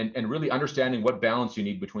 and really understanding what balance you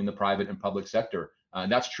need between the private and public sector.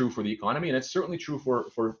 And that's true for the economy, and it's certainly true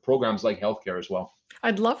for programs like healthcare as well.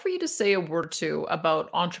 I'd love for you to say a word or two about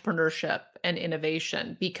entrepreneurship and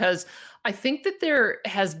innovation, because I think that there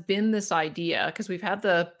has been this idea, because we've had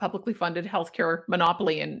the publicly funded healthcare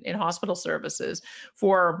monopoly in hospital services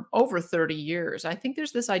for over 30 years. I think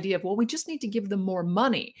there's this idea of, well, we just need to give them more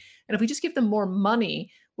money. And if we just give them more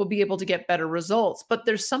money, we'll be able to get better results. But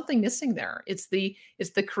there's something missing there. It's the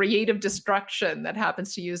creative destruction that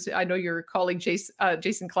happens to use. I know your colleague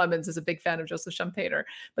Jason Clemens is a big fan of Joseph Schumpeter,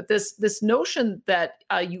 but this notion that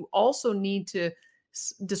you also need to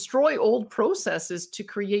destroy old processes to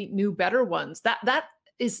create new, better ones, that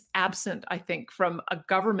is absent, I think, from a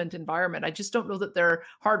government environment. I just don't know that they're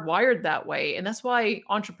hardwired that way. And that's why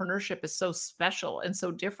entrepreneurship is so special and so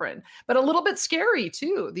different, but a little bit scary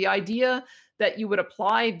too. The idea that you would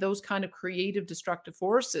apply those kind of creative destructive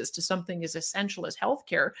forces to something as essential as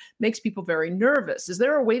healthcare makes people very nervous. Is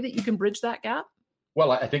there a way that you can bridge that gap?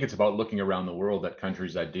 Well, I think it's about looking around the world at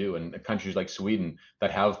countries that do, and countries like Sweden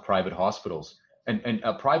that have private hospitals. And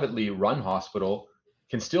a privately run hospital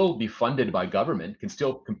can still be funded by government, can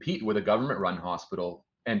still compete with a government-run hospital.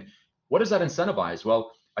 And what does that incentivize?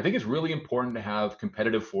 Well, I think it's really important to have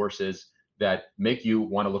competitive forces that make you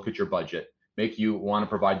want to look at your budget, make you want to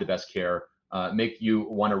provide the best care, make you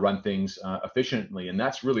want to run things efficiently. And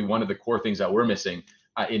that's really one of the core things that we're missing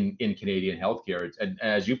in Canadian healthcare. And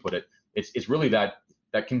as you put it, it's really that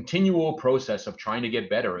continual process of trying to get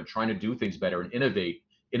better and trying to do things better and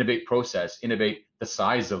innovate process, innovate the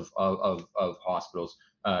size of hospitals,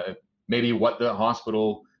 maybe what the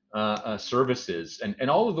hospital service is, and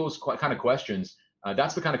all of those kind of questions.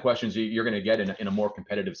 That's the kind of questions you're going to get in a more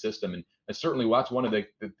competitive system. And certainly that's one of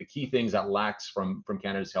the key things that lacks from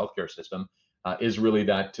Canada's healthcare system is really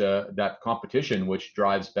that competition, which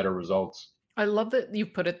drives better results. I love that you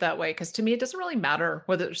put it that way, because to me, it doesn't really matter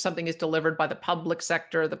whether something is delivered by the public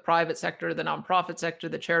sector, the private sector, the nonprofit sector,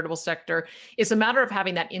 the charitable sector. It's a matter of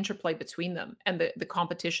having that interplay between them and the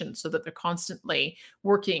competition, so that they're constantly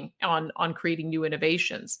working on creating new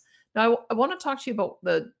innovations. Now, I want to talk to you about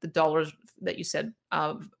the dollars that you said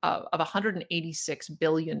of $186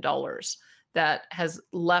 billion that has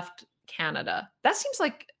left Canada. That seems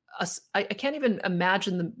like I can't even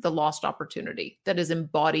imagine the lost opportunity that is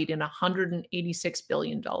embodied in $186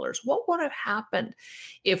 billion. What would have happened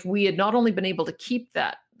if we had not only been able to keep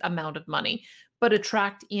that amount of money, but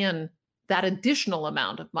attract in that additional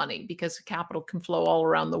amount of money because capital can flow all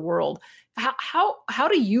around the world. How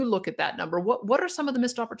do you look at that number? What are some of the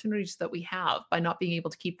missed opportunities that we have by not being able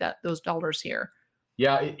to keep those dollars here?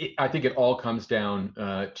 Yeah, I think it all comes down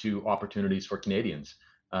to opportunities for Canadians,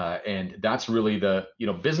 and that's really the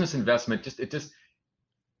business investment.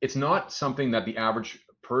 It's not something that the average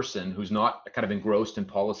person who's not kind of engrossed in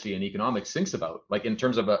policy and economics thinks about, like in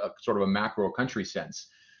terms of a sort of a macro country sense.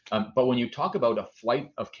 But when you talk about a flight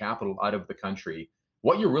of capital out of the country,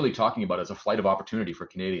 what you're really talking about is a flight of opportunity for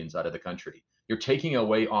Canadians out of the country. You're taking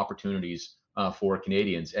away opportunities for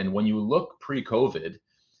Canadians, and when you look pre-COVID,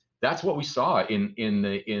 that's what we saw in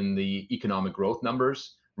the economic growth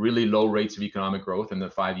numbers. Really low rates of economic growth in the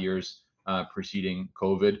 5 years preceding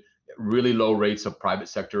COVID. Really low rates of private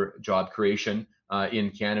sector job creation in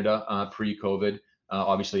Canada pre-COVID.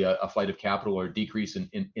 Obviously, a flight of capital or a decrease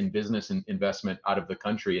in business and investment out of the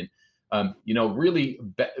country. And really,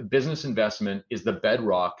 business investment is the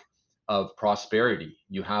bedrock of prosperity.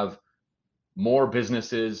 You have more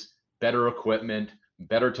businesses, better equipment,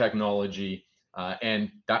 better technology, and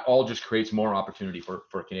that all just creates more opportunity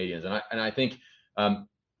for Canadians. And I think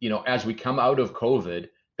as we come out of COVID,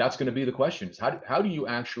 that's going to be the question: is how do you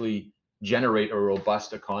actually generate a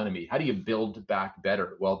robust economy? How do you build back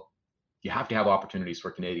better? Well, you have to have opportunities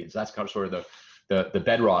for Canadians. That's kind of sort of the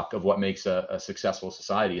bedrock of what makes a successful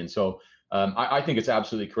society. And so I think it's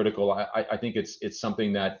absolutely critical. I think it's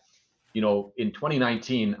something that in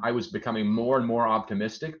 2019 I was becoming more and more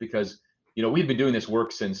optimistic because we've been doing this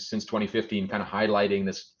work since 2015, kind of highlighting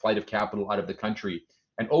this flight of capital out of the country.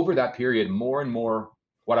 And over that period, more and more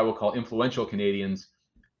what I will call influential Canadians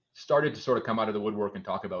started to sort of come out of the woodwork and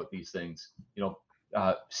talk about these things.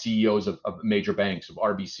 CEOs of major banks, of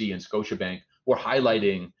RBC and Scotiabank, were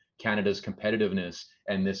highlighting Canada's competitiveness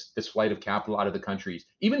and this flight of capital out of the countries.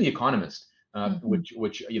 Even The Economist,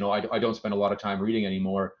 which I don't spend a lot of time reading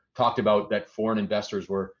anymore, talked about that foreign investors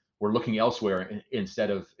were looking elsewhere instead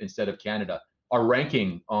of Canada. Our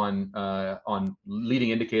ranking on leading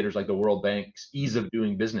indicators like the World Bank's ease of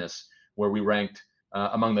doing business, where we ranked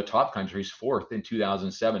among the top countries, 4th in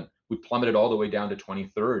 2007. We plummeted all the way down to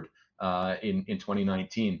 23rd in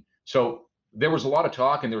 2019. So there was a lot of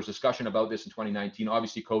talk and there was discussion about this in 2019.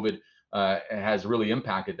 Obviously, COVID has really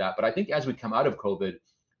impacted that. But I think as we come out of COVID,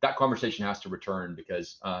 that conversation has to return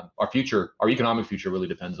because our economic future really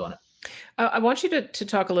depends on it. I want you to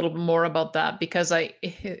talk a little bit more about that because I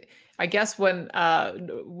guess when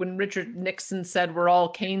Richard Nixon said we're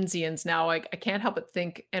all Keynesians now, I can't help but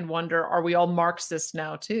think and wonder, are we all Marxists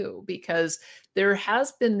now too? Because there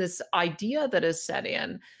has been this idea that is set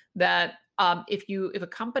in that if a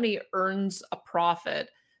company earns a profit,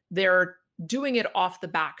 they're doing it off the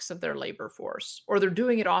backs of their labor force, or they're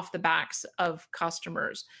doing it off the backs of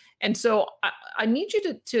customers. And so I need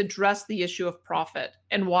you to address the issue of profit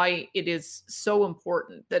and why it is so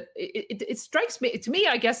important. That it strikes me, to me,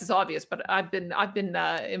 I guess it's obvious, but I've been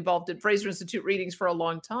involved in Fraser Institute readings for a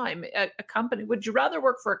long time. A company, would you rather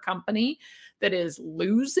work for a company that is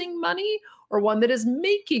losing money or one that is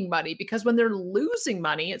making money? Because when they're losing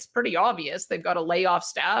money, it's pretty obvious. They've got to lay off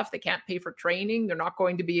staff. They can't pay for training. They're not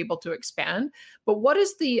going to be able to expand. But what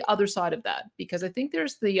is the other side of that? Because I think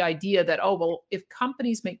there's the idea that, oh, well, if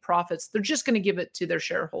companies make profits, they're just going to give it to their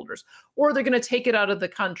shareholders, or they're going to take it out of the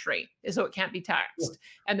country so it can't be taxed.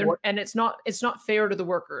 And it's not fair to the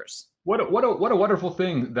workers. What a wonderful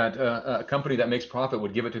thing that a company that makes profit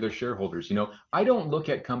would give it to their shareholders. I don't look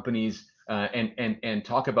at companies and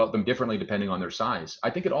talk about them differently depending on their size. I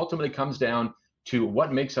think it ultimately comes down to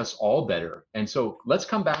what makes us all better. And so let's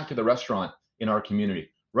come back to the restaurant in our community,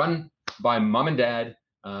 run by mom and dad,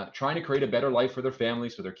 trying to create a better life for their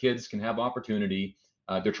families so their kids can have opportunity.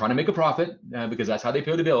 They're trying to make a profit because that's how they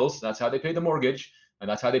pay the bills. That's how they pay the mortgage. And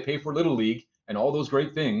that's how they pay for Little League and all those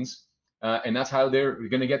great things. And that's how they're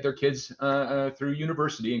going to get their kids through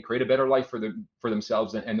university and create a better life for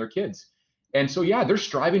themselves and their kids. And so, yeah, they're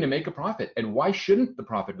striving to make a profit. And why shouldn't the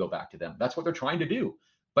profit go back to them? That's what they're trying to do.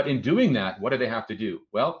 But in doing that, what do they have to do?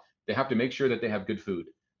 Well, they have to make sure that they have good food.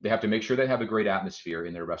 They have to make sure they have a great atmosphere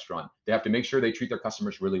in their restaurant. They have to make sure they treat their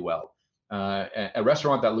customers really well. A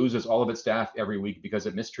restaurant that loses all of its staff every week because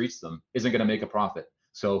it mistreats them isn't going to make a profit.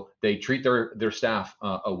 So they treat their staff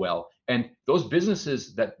well. And those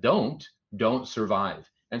businesses that don't survive.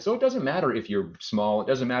 And so it doesn't matter if you're small. It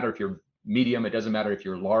doesn't matter if you're medium. It doesn't matter if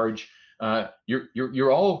you're large.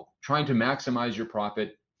 You're all trying to maximize your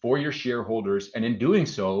profit for your shareholders. And in doing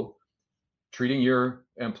so, treating your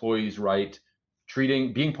employees right,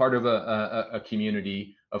 being part of a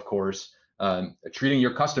community, of course, treating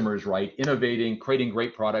your customers right, innovating, creating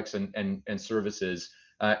great products and services.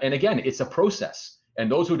 And again, it's a process.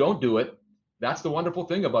 And those who don't do it, that's the wonderful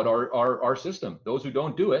thing about our system. Those who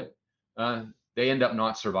don't do it, they end up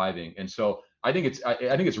not surviving. And so I think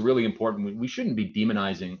it's really important. We shouldn't be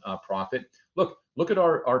demonizing profit. Look at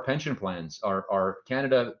our pension plans, our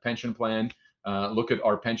Canada pension plan. Look at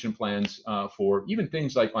our pension plans for even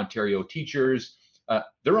things like Ontario teachers.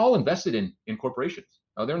 They're all invested in corporations.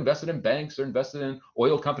 They're invested in banks. They're invested in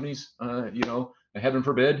oil companies. Heaven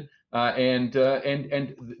forbid. And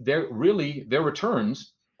they're really, their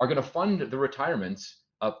returns are going to fund the retirements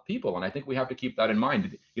of people. And I think we have to keep that in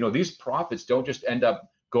mind. These profits don't just end up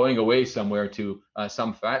going away somewhere to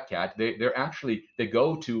some fat cat. They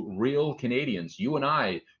go to real Canadians, you and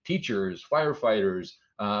I, teachers, firefighters,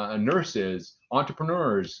 nurses,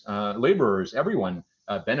 entrepreneurs, laborers. Everyone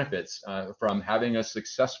benefits from having a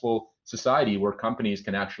successful society where companies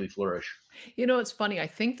can actually flourish. It's funny. I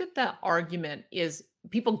think that argument is,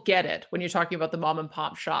 people get it when you're talking about the mom and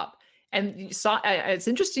pop shop. And it's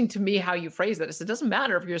interesting to me how you phrase that. It doesn't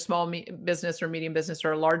matter if you're a small business or medium business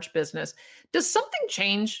or a large business. Does something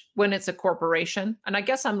change when it's a corporation? And I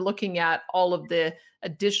guess I'm looking at all of the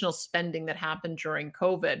additional spending that happened during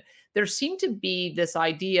COVID. There seemed to be this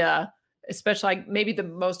idea, especially maybe the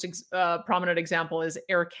most prominent example is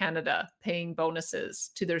Air Canada paying bonuses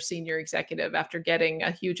to their senior executive after getting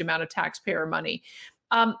a huge amount of taxpayer money.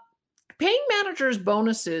 Paying managers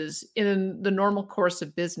bonuses in the normal course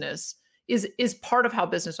of business is part of how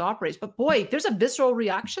business operates. But boy, there's a visceral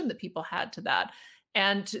reaction that people had to that,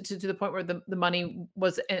 and to the point where the money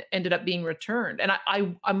ended up being returned. And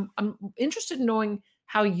I'm interested in knowing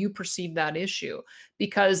how you perceive that issue,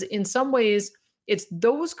 because in some ways it's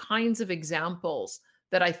those kinds of examples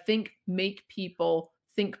that I think make people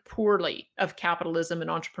think poorly of capitalism and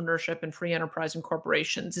entrepreneurship and free enterprise and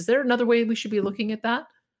corporations. Is there another way we should be looking at that?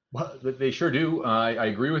 Well, they sure do. I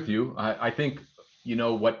agree with you. I think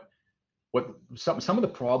what some of the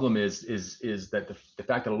problem is that the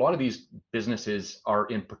fact that a lot of these businesses are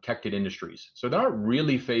in protected industries, so they're not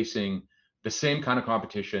really facing the same kind of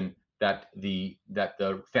competition that the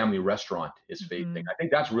family restaurant is facing. I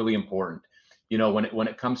think that's really important. When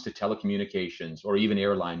it comes to telecommunications or even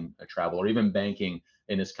airline travel or even banking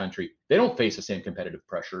in this country, they don't face the same competitive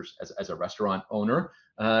pressures as a restaurant owner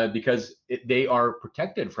because they are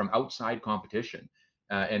protected from outside competition.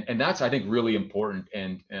 And that's, I think, really important.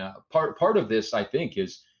 And part of this, I think,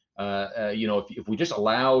 is if we just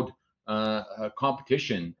allowed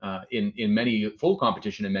competition in full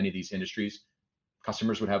competition in many of these industries,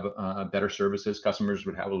 customers would have better services, customers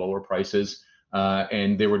would have lower prices,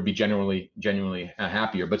 and they would be genuinely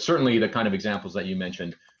happier. But certainly, the kind of examples that you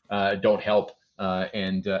mentioned don't help.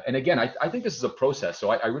 And again, I think this is a process. So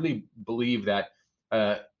I really believe that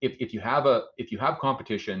if you have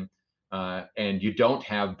competition, and you don't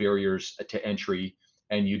have barriers to entry,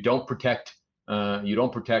 and you don't protect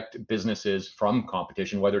businesses from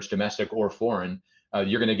competition, whether it's domestic or foreign,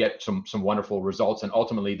 you're going to get some wonderful results. And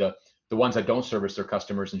ultimately, the ones that don't service their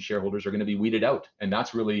customers and shareholders are going to be weeded out. And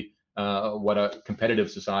that's really what a competitive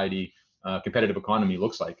society, competitive economy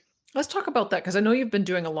looks like. Let's talk about that, because I know you've been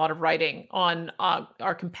doing a lot of writing on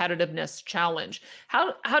our competitiveness challenge.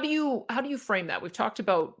 How do you frame that? We've talked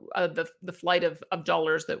about the flight of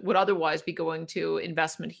dollars that would otherwise be going to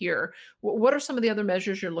investment here. What are some of the other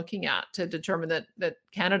measures you're looking at to determine that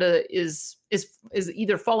Canada is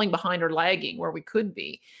either falling behind or lagging where we could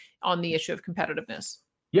be on the issue of competitiveness?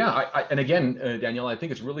 Yeah, and again, Danielle, I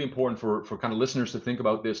think it's really important for kind of listeners to think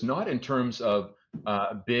about this, not in terms of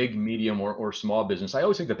big, medium, or small business. I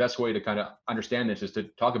always think the best way to kind of understand this is to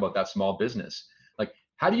talk about that small business. Like,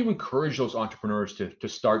 how do you encourage those entrepreneurs to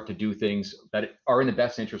start to do things that are in the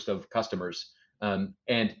best interest of customers? And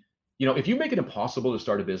if you make it impossible to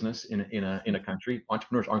start a business in a country,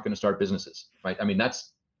 entrepreneurs aren't going to start businesses, right? I mean,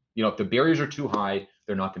 that's if the barriers are too high,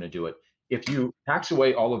 they're not going to do it. If you tax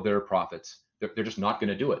away all of their profits, they're just not going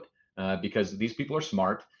to do it because these people are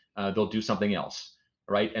smart. They'll do something else,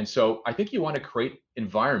 right? And so I think you want to create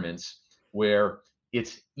environments where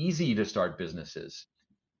it's easy to start businesses.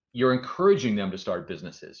 You're encouraging them to start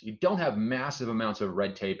businesses. You don't have massive amounts of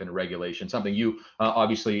red tape and regulation, something you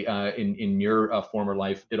obviously in your former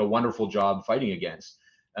life did a wonderful job fighting against,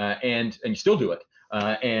 and you still do it.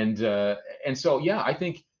 And so, yeah, I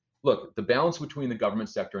think, look, the balance between the government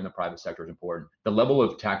sector and the private sector is important. The level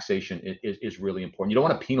of taxation is really important. You don't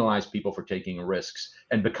want to penalize people for taking risks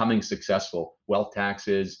and becoming successful. Wealth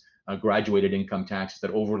taxes, graduated income taxes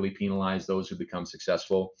that overly penalize those who become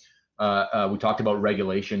successful. We talked about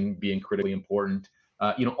regulation being critically important.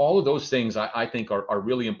 All of those things I think are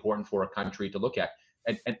really important for a country to look at.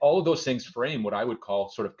 And all of those things frame what I would call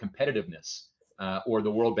sort of competitiveness, or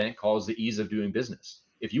the World Bank calls the ease of doing business.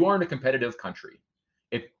 If you aren't a competitive country,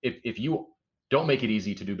 if you don't make it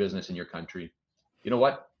easy to do business in your country, you know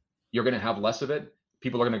what? You're going to have less of it.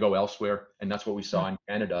 People are going to go elsewhere, and that's what we saw in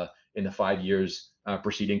Canada in the 5 years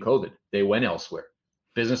preceding COVID. They went elsewhere.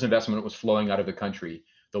 Business investment was flowing out of the country.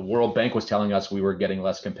 The World Bank was telling us we were getting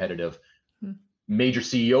less competitive. Major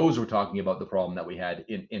CEOs were talking about the problem that we had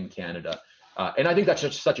in Canada. And I think that's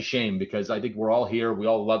just such a shame, because I think we're all here. We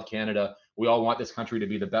all love Canada. We all want this country to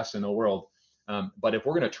be the best in the world. But if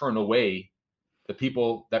we're going to turn away the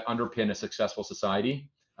people that underpin a successful society,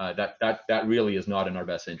 that really is not in our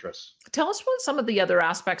best interests. Tell us what some of the other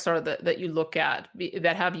aspects are that you look at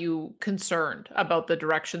that have you concerned about the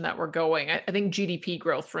direction that we're going. I think GDP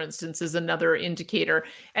growth, for instance, is another indicator.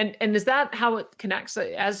 And is that how it connects?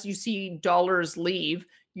 As you see dollars leave,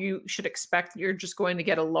 you should expect you're just going to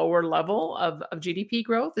get a lower level of GDP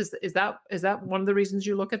growth. Is that one of the reasons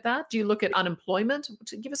you look at that? Do you look at unemployment?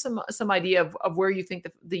 To give us some idea of where you think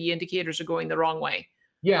the indicators are going the wrong way.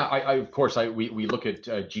 Yeah, of course, we look at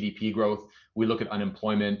GDP growth. We look at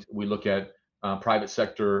unemployment. We look at private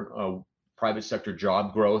sector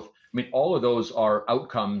job growth. I mean, all of those are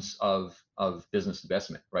outcomes of business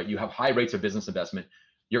investment, right? You have high rates of business investment.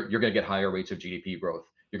 You're going to get higher rates of GDP growth.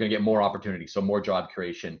 You're going to get more opportunity, so more job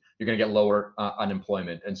creation. You're going to get lower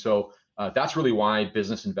unemployment. And so that's really why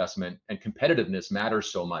business investment and competitiveness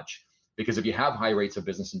matters so much. Because if you have high rates of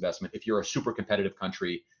business investment, if you're a super competitive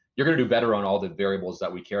country, you're going to do better on all the variables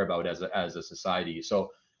that we care about as a society.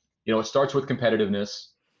 So, it starts with competitiveness,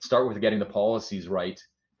 start with getting the policies right,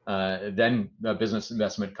 then the business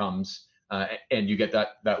investment comes, and you get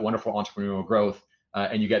that wonderful entrepreneurial growth,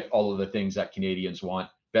 and you get all of the things that Canadians want: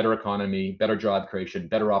 better economy, better job creation,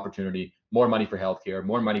 better opportunity, more money for healthcare,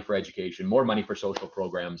 more money for education, more money for social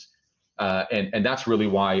programs. And that's really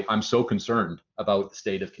why I'm so concerned about the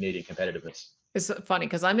state of Canadian competitiveness. It's funny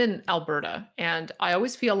because I'm in Alberta, and I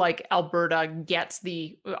always feel like Alberta gets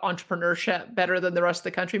the entrepreneurship better than the rest of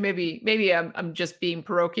the country. Maybe I'm just being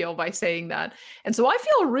parochial by saying that. And so I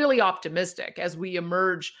feel really optimistic as we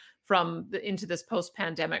emerge into this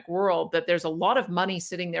post-pandemic world, that there's a lot of money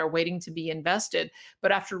sitting there waiting to be invested.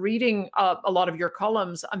 But after reading a lot of your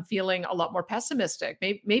columns, I'm feeling a lot more pessimistic.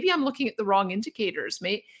 Maybe I'm looking at the wrong indicators.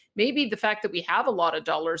 Maybe the fact that we have a lot of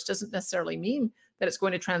dollars doesn't necessarily mean that it's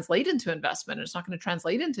going to translate into investment. And it's not going to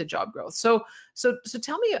translate into job growth. So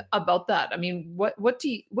tell me about that. I mean,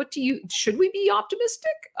 should we be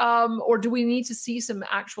optimistic, or do we need to see some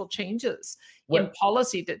actual changes in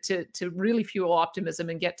policy to really fuel optimism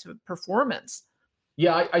and get to performance?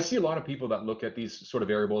 Yeah, I see a lot of people that look at these sort of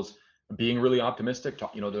variables being really optimistic.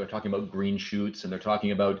 They're talking about green shoots, and they're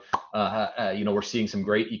talking about, we're seeing some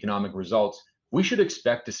great economic results. We should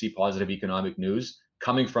expect to see positive economic news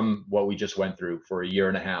coming from what we just went through for a year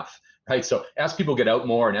and a half, right? So as people get out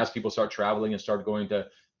more, and as people start traveling and start going to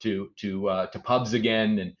pubs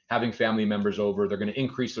again and having family members over, they're going to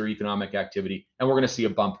increase their economic activity, and we're going to see a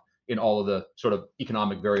bump in all of the sort of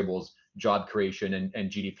economic variables, job creation and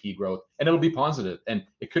GDP growth, and it'll be positive, and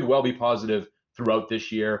it could well be positive throughout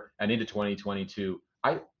this year and into 2022.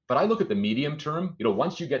 But I look at the medium term.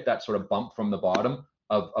 Once you get that sort of bump from the bottom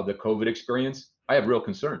of the COVID experience, I have real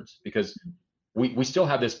concerns, because we still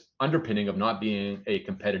have this underpinning of not being a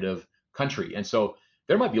competitive country. And so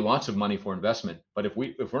there might be lots of money for investment, but if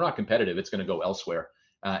we're not competitive, it's going to go elsewhere.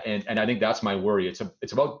 And I think that's my worry. It's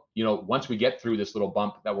about, once we get through this little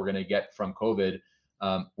bump that we're going to get from COVID,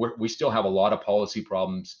 we still have a lot of policy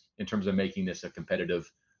problems in terms of making this a competitive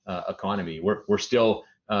economy. We're still,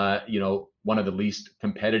 one of the least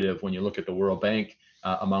competitive when you look at the World Bank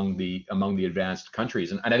among the advanced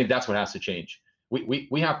countries. And I think that's what has to change.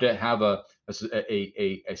 We have to have a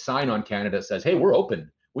sign on Canada that says, hey, we're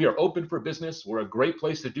open. We are open for business. We're a great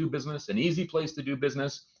place to do business, an easy place to do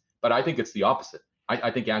business. But I think it's the opposite.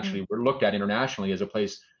 I think actually we're looked at internationally as a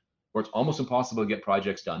place where it's almost impossible to get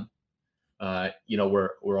projects done. We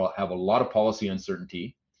have a lot of policy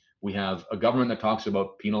uncertainty. We have a government that talks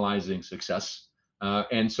about penalizing success.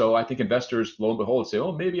 And so I think investors, lo and behold, say,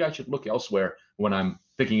 oh, maybe I should look elsewhere when I'm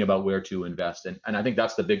thinking about where to invest. And I think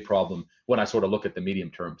that's the big problem when I sort of look at the medium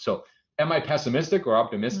term. So am I pessimistic or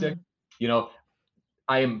optimistic?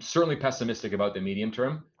 I am certainly pessimistic about the medium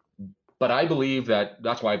term, but I believe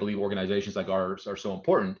that's why I believe organizations like ours are so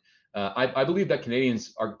important. I believe that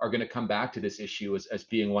Canadians are going to come back to this issue as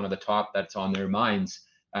being one of the top that's on their minds.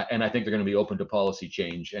 And I think they're going to be open to policy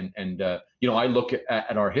change. And I look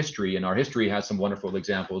at our history, and our history has some wonderful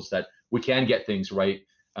examples that we can get things right.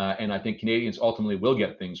 And I think Canadians ultimately will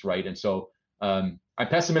get things right. And so I'm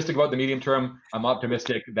pessimistic about the medium term. I'm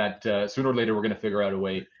optimistic that sooner or later we're going to figure out a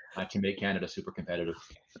way to make Canada super competitive.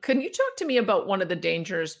 Can you talk to me about one of the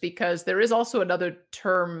dangers? Because there is also another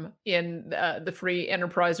term in the free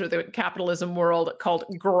enterprise or the capitalism world called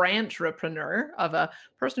grantrepreneur, of a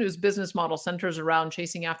person whose business model centers around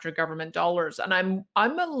chasing after government dollars. And I'm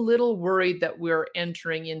a little worried that we're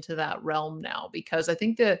entering into that realm now, because I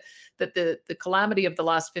think that the calamity of the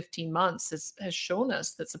last 15 months has shown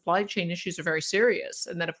us that supply chain issues are very serious,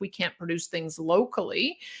 and that if we can't produce things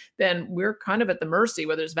locally, then we're kind of at the mercy,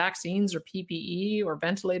 whether it's vaccines or PPE or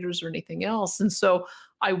ventilators or anything else. And so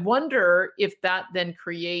I wonder if that then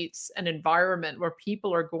creates an environment where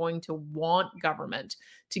people are going to want government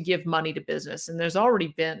to give money to business. And there's already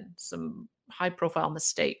been some high profile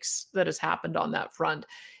mistakes that has happened on that front.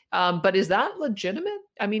 But is that legitimate?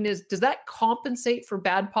 I mean, does that compensate for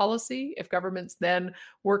bad policy if governments then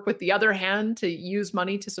work with the other hand to use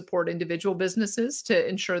money to support individual businesses to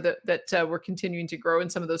ensure that we're continuing to grow in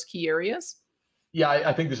some of those key areas? Yeah,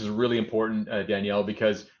 I think this is really important, Danielle,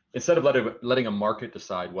 because instead of letting a market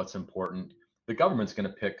decide what's important, the government's going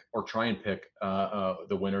to pick or try and pick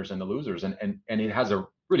the winners and the losers, and it has a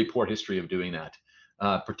really poor history of doing that,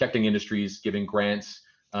 protecting industries, giving grants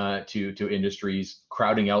to industries,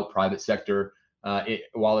 crowding out private sector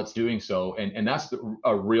while it's doing so, and that's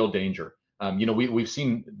a real danger. We've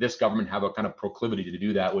seen this government have a kind of proclivity to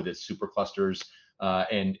do that with its super clusters.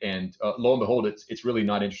 And lo and behold, it's really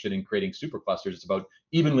not interested in creating super clusters. It's about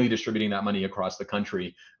evenly distributing that money across the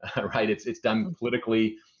country, right? It's done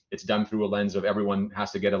politically. It's done through a lens of everyone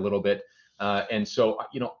has to get a little bit. And so,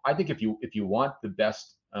 I think if you want the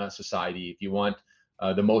best society, if you want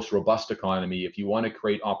the most robust economy, if you want to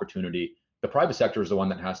create opportunity, the private sector is the one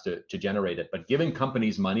that has to generate it. But giving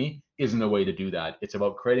companies money isn't the way to do that. It's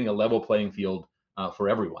about creating a level playing field for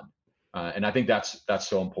everyone. And I think that's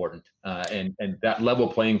so important, and that level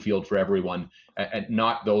playing field for everyone, and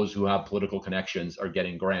not those who have political connections are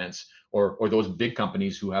getting grants, or those big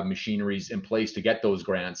companies who have machineries in place to get those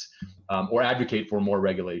grants, or advocate for more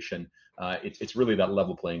regulation. It's really that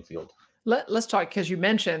level playing field. Let's talk, because you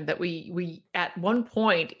mentioned that we at one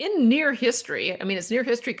point in near history, I mean, it's near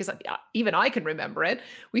history because even I can remember it,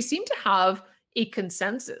 we seem to have a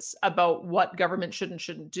consensus about what government should and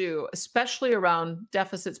shouldn't do, especially around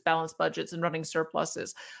deficits, balanced budgets, and running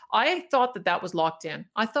surpluses. I thought that was locked in.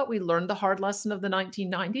 I thought we learned the hard lesson of the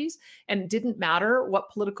 1990s, and it didn't matter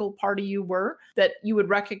what political party you were, that you would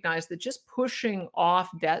recognize that just pushing off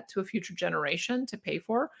debt to a future generation to pay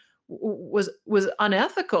for was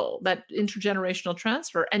unethical, that intergenerational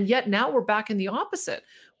transfer. And yet now we're back in the opposite,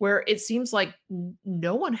 where it seems like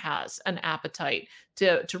no one has an appetite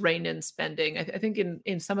to rein in spending. I think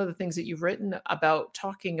in some of the things that you've written about,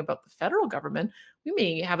 talking about the federal government, we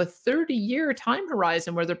may have a 30-year time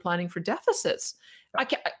horizon where they're planning for deficits. I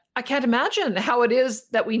can't imagine how it is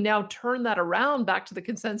that we now turn that around back to the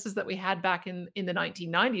consensus that we had back in the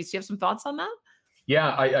 1990s. Do you have some thoughts on that?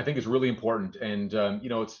 Yeah, I think it's really important, and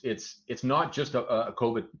it's not just a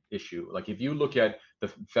COVID issue. Like, if you look at the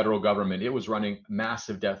federal government, it was running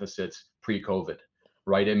massive deficits pre-COVID,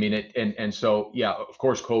 right? I mean, so yeah, of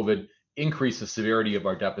course, COVID increased the severity of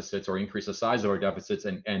our deficits, or increased the size of our deficits,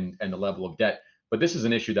 and the level of debt. But this is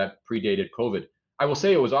an issue that predated COVID. I will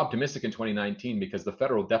say it was optimistic in 2019 because the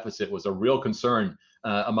federal deficit was a real concern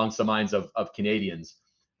amongst the minds of Canadians.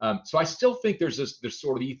 So I still think there's this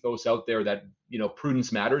sort of ethos out there that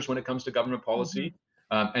prudence matters when it comes to government policy,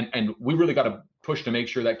 and we really got to push to make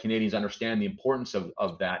sure that Canadians understand the importance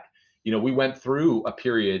of that. We went through a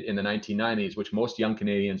period in the 1990s, which most young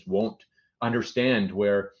Canadians won't understand,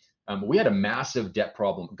 where we had a massive debt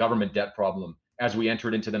problem, government debt problem, as we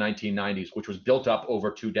entered into the 1990s, which was built up over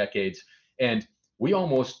 2 decades, and we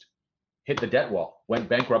almost hit the debt wall, went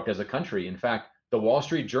bankrupt as a country. In fact, the Wall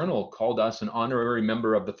Street Journal called us an honorary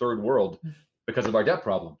member of the third world because of our debt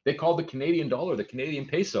problem. They called the Canadian dollar the Canadian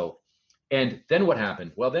peso. And then what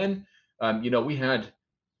happened? Well, then, we had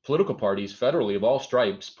political parties federally of all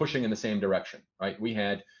stripes pushing in the same direction, right? We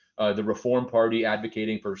had the Reform Party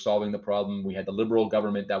advocating for solving the problem. We had the Liberal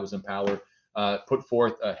government that was in power, put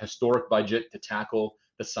forth a historic budget to tackle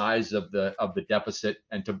the size of the deficit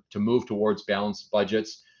and to move towards balanced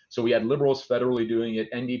budgets. So we had Liberals federally doing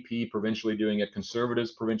it, NDP provincially doing it,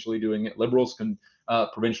 Conservatives provincially doing it, Liberals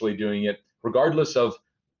provincially doing it, regardless of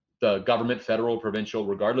the government, federal, provincial,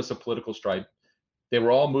 regardless of political stripe. They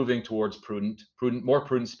were all moving towards more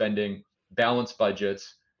prudent spending, balanced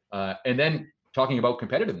budgets, and then talking about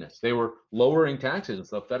competitiveness. They were lowering taxes.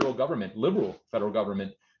 The federal government, Liberal federal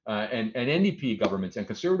government, and NDP governments and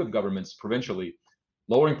Conservative governments provincially,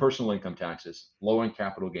 lowering personal income taxes, lowering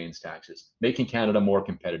capital gains taxes, making Canada more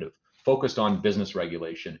competitive, focused on business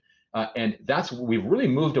regulation. And we've really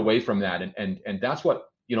moved away from that. And that's what,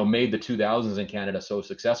 made the 2000s in Canada so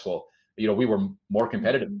successful. We were more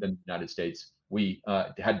competitive Mhm. than the United States. We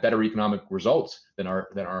had better economic results than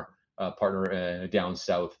our partner down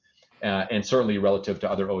south, and certainly relative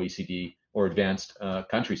to other OECD or advanced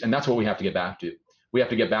countries. And that's what we have to get back to. We have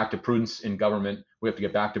to get back to prudence in government. We have to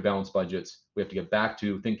get back to balanced budgets. We have to get back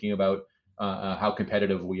to thinking about how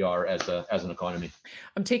competitive we are as an economy.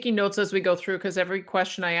 I'm taking notes as we go through because every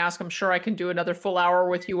question I ask, I'm sure I can do another full hour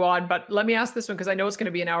with you on. But let me ask this one because I know it's going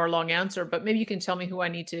to be an hour long answer. But maybe you can tell me who I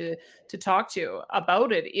need to talk to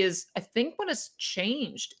about it. Is I think what has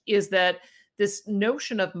changed is that this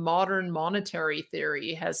notion of modern monetary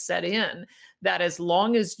theory has set in that as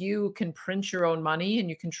long as you can print your own money and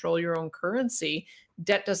you control your own currency,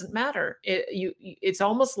 debt doesn't matter. It's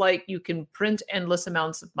almost like you can print endless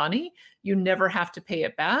amounts of money. You never have to pay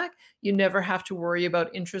it back. You never have to worry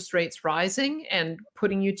about interest rates rising and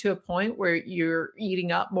putting you to a point where you're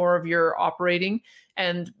eating up more of your operating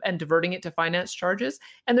and diverting it to finance charges.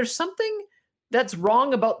 And there's something that's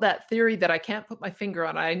wrong about that theory that I can't put my finger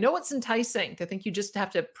on. I know it's enticing to think you just have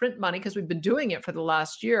to print money because we've been doing it for the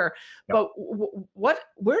last year. Yep. But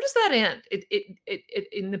where does that end?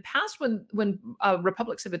 In the past, when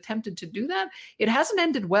republics have attempted to do that, it hasn't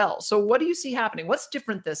ended well. So what do you see happening? What's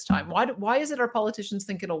different this time? Why is it our politicians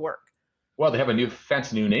think it'll work? Well, they have a new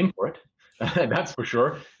fancy new name for it. That's for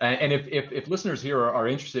sure. And if listeners here are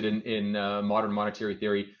interested in modern monetary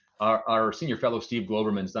theory, our senior fellow Steve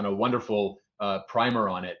Globerman's done a wonderful primer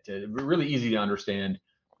on it. Really easy to understand,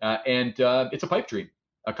 and it's a pipe dream.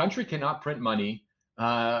 A country cannot print money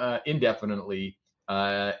indefinitely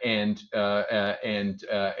and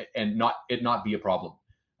not be a problem.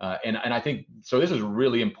 And I think so. This is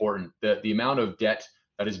really important. The amount of debt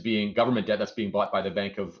that is being government debt that's being bought by the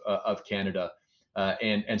Bank of Canada,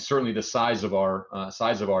 and certainly the size of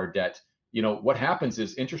our debt. What happens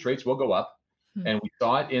is interest rates will go up, Hmm. and we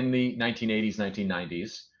saw it in the 1980s,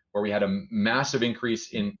 1990s, where we had a massive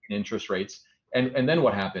increase in interest rates. And then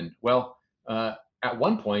what happened? Well, at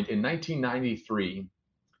one point in 1993,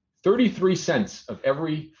 33 cents of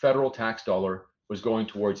every federal tax dollar was going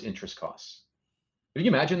towards interest costs. Can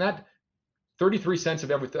you imagine that? 33 cents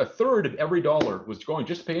of a third of every dollar was going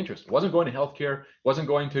just to pay interest. It wasn't going to healthcare, wasn't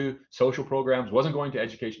going to social programs, wasn't going to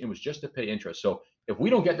education. It was just to pay interest. So if we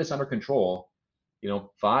don't get this under control,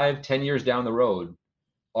 5, 10 years down the road,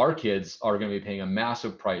 our kids are going to be paying a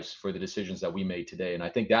massive price for the decisions that we made today. And I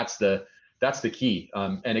think that's the key.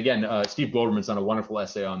 And again, Steve Globerman's done a wonderful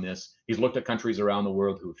essay on this. He's looked at countries around the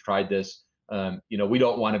world who've tried this. We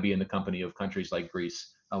don't want to be in the company of countries like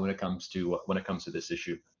Greece when it comes to this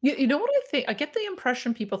issue. You know what I think? I get the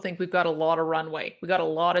impression people think we've got a lot of runway. We got a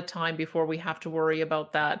lot of time before we have to worry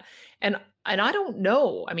about that. And I don't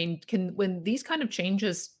know. I mean, when these kind of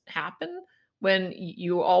changes happen, when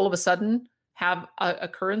you all of a sudden have a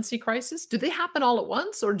currency crisis, do they happen all at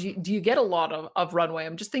once, or do you get a lot of runway?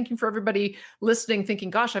 I'm just thinking for everybody listening,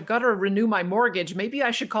 thinking, gosh, I've got to renew my mortgage. Maybe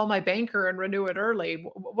I should call my banker and renew it early.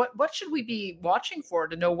 What should we be watching for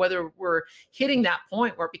to know whether we're hitting that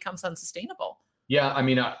point where it becomes unsustainable? Yeah, I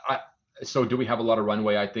mean, so do we have a lot of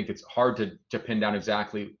runway? I think it's hard to pin down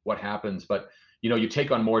exactly what happens, but you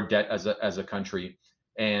take on more debt as a country,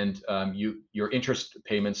 and your interest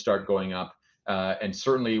payments start going up, and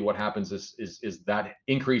certainly what happens is that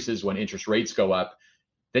increases when interest rates go up.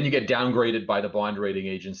 Then you get downgraded by the bond rating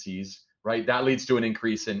agencies, right? That leads to an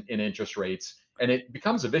increase in interest rates, and it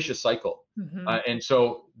becomes a vicious cycle. Hmm. And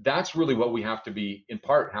so that's really what we have to be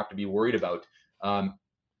worried about.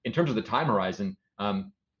 In terms of the time horizon,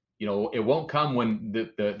 it won't come when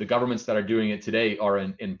the governments that are doing it today are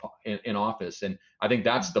in office, and I think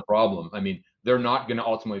that's the problem. I mean, they're not going to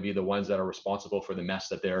ultimately be the ones that are responsible for the mess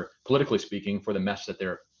that they're, politically speaking, for the mess that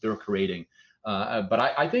they're creating. But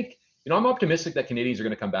I think I'm optimistic that Canadians are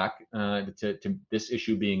going to come back to this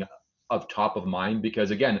issue being of top of mind,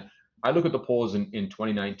 because again, I look at the polls in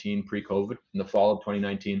 2019, pre-COVID, in the fall of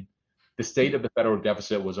 2019, the state of the federal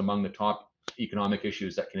deficit was among the top economic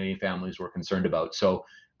issues that Canadian families were concerned about. So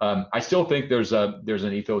I still think there's an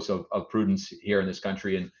ethos of prudence here in this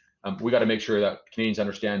country, and we got to make sure that Canadians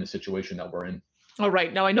understand the situation that we're in. All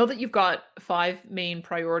right. Now, I know that you've got 5 main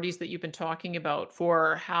priorities that you've been talking about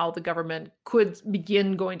for how the government could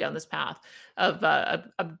begin going down this path of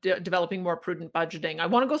developing more prudent budgeting. I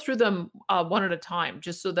want to go through them one at a time,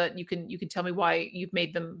 just so that you can tell me why you've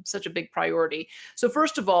made them such a big priority. So,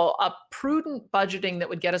 first of all, a prudent budgeting that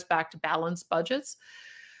would get us back to balanced budgets.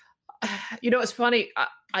 It's funny.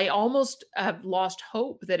 I almost have lost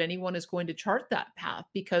hope that anyone is going to chart that path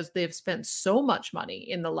because they've spent so much money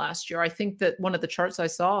in the last year. I think that one of the charts I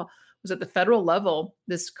saw was at the federal level,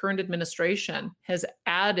 this current administration has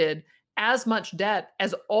added as much debt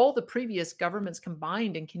as all the previous governments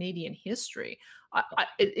combined in Canadian history.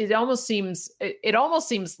 It almost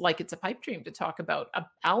seems like it's a pipe dream to talk about a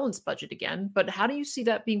balanced budget again. But how do you see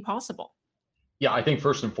that being possible? Yeah, I think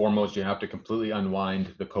first and foremost, you have to completely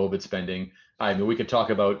unwind the COVID spending. I mean, we could talk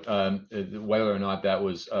about whether or not that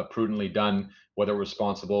was prudently done, whether it was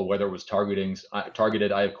responsible, whether it was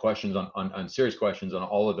targeted. I have questions on serious questions on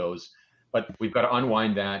all of those, but we've got to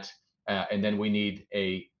unwind that, and then we need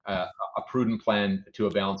a prudent plan to a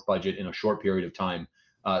balanced budget in a short period of time.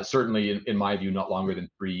 Certainly, in my view, not longer than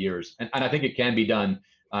 3 years, and I think it can be done.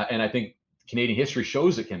 And I think Canadian history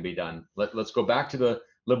shows it can be done. Let's go back to the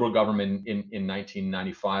Liberal government in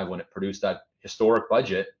 1995 when it produced that historic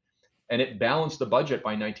budget, and it balanced the budget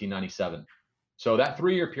by 1997. So that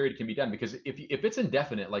 3 year period can be done, because if it's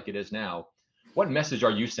indefinite like it is now, what message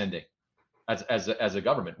are you sending as a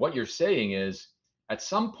government? What you're saying is, at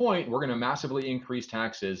some point we're going to massively increase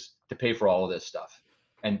taxes to pay for all of this stuff,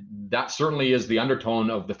 and that certainly is the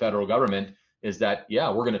undertone of the federal government. Is that,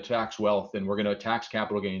 yeah, we're going to tax wealth, and we're going to tax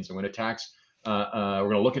capital gains, and we're going to tax we're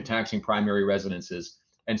going to look at taxing primary residences.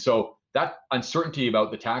 And so that uncertainty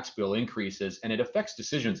about the tax bill increases, and it affects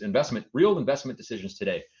decisions, real investment decisions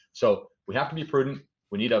today. So we have to be prudent.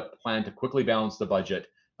 We need a plan to quickly balance the budget,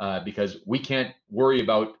 because we can't worry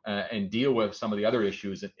about and deal with some of the other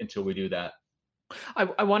issues until we do that.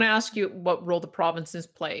 I want to ask you what role the provinces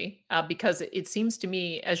play, because it seems to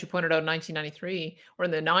me, as you pointed out, in 1993 or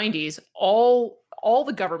in the 90s, all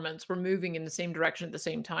the governments were moving in the same direction at the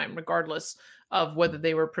same time, regardless of whether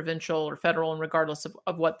they were provincial or federal, and regardless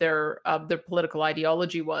of what their political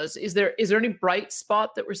ideology was. Is there any bright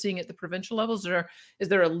spot that we're seeing at the provincial levels? Is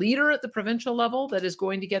there a leader at the provincial level that is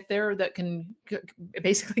going to get there, that can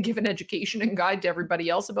basically give an education and guide to everybody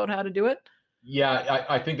else about how to do it? Yeah,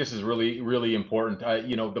 I think this is really, really important.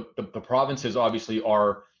 The provinces obviously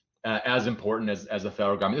are as important as the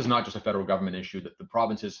federal government. This is not just a federal government issue. That the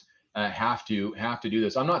provinces have to do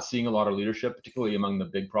this. I'm not seeing a lot of leadership, particularly among the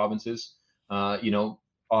big provinces. Ontario,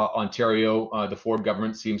 the Ford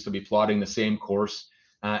government seems to be plotting the same course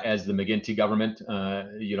as the McGuinty government.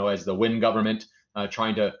 As the Wynne government,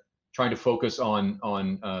 trying to focus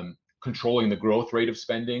on controlling the growth rate of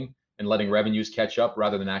spending and letting revenues catch up,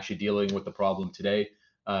 rather than actually dealing with the problem today.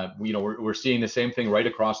 We're seeing the same thing right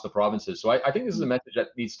across the provinces. So I think this is a message that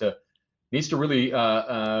needs to really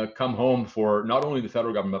come home for not only the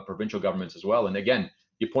federal government, but provincial governments as well. And again,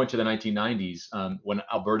 you point to the 1990s, when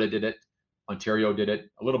Alberta did it, Ontario did it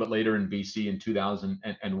a little bit later in BC in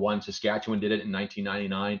 2001, Saskatchewan did it in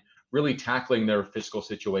 1999, really tackling their fiscal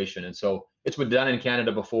situation. And so it's been done in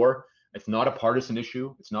Canada before. It's not a partisan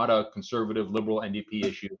issue. It's not a conservative, liberal, NDP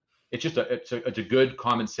issue. It's just it's a good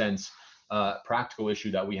common sense, practical issue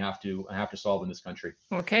that we have to solve in this country.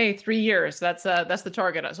 Okay, 3 years. That's the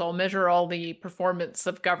target. So I'll measure all the performance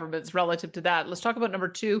of governments relative to that. Let's talk about number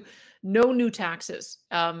two: no new taxes.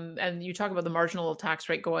 And you talk about the marginal tax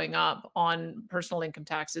rate going up on personal income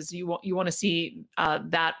taxes. You want to see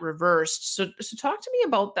that reversed. So talk to me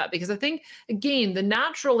about that, because I think, again, the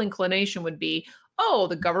natural inclination would be, oh,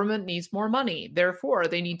 the government needs more money, therefore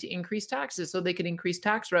they need to increase taxes so they can increase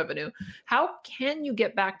tax revenue. How can you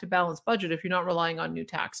get back to balanced budget if you're not relying on new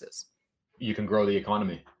taxes? You can grow the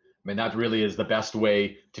economy. I mean, that really is the best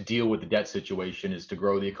way to deal with the debt situation, is to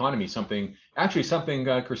grow the economy. Something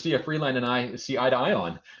Chrystia Freeland and I see eye to eye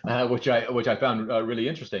on, which I found really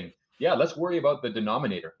interesting. Yeah, let's worry about the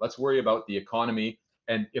denominator. Let's worry about the economy.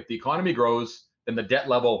 And if the economy grows, then the debt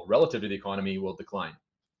level relative to the economy will decline.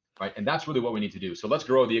 Right? And that's really what we need to do. So let's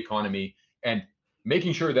grow the economy, and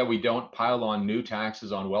making sure that we don't pile on new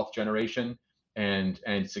taxes on wealth generation and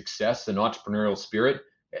success and entrepreneurial spirit.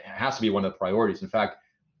 It has to be one of the priorities. In fact,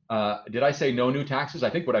 did I say no new taxes?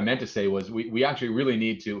 I think what I meant to say was we actually really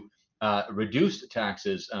need to reduce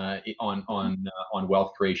taxes on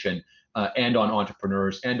wealth creation, and on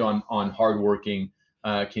entrepreneurs, and on hardworking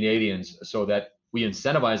Canadians, so that we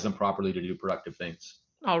incentivize them properly to do productive things.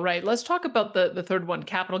 All right, let's talk about the third one: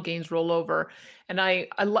 capital gains rollover. And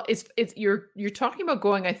you're talking about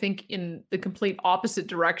going, I think, in the complete opposite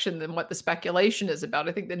direction than what the speculation is about.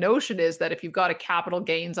 I think the notion is that if you've got a capital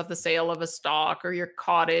gains off the sale of a stock, or your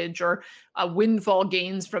cottage, or a windfall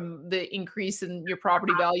gains from the increase in your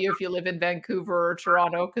property value if you live in Vancouver or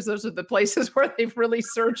Toronto, because those are the places where they've really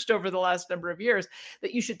surged over the last number of years,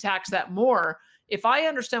 that you should tax that more. If I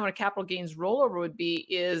understand what a capital gains rollover would be,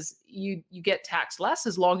 is you get taxed less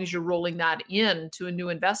as long as you're rolling that in to a new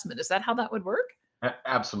investment. Is that how that would work?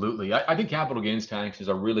 Absolutely. I think capital gains taxes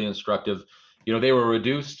are really instructive. They were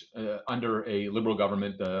reduced under a Liberal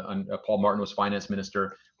government. Paul Martin was finance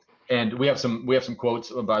minister, And we have some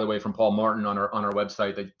quotes, by the way, from Paul Martin on our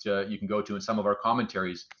website that you can go to in some of our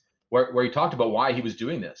commentaries, where he talked about why he was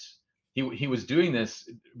doing this. He was doing this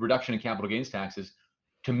reduction in capital gains taxes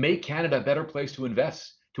to make Canada a better place to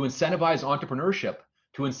invest, to incentivize entrepreneurship,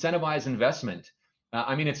 to incentivize investment.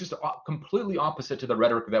 I mean, it's just completely opposite to the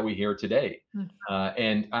rhetoric that we hear today.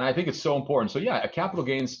 And I think it's so important. So yeah, a capital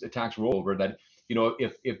gains tax rollover that,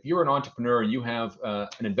 if you're an entrepreneur and you have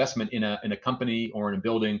an investment in a company or in a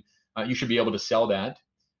building, you should be able to sell that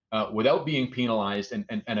without being penalized,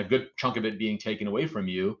 and a good chunk of it being taken away from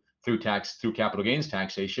you through capital gains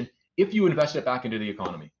taxation if you invest it back into the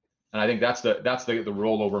economy. And I think that's the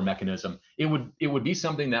rollover mechanism. It would be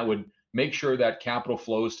something that would make sure that capital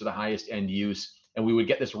flows to the highest end use, and we would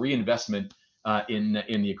get this reinvestment in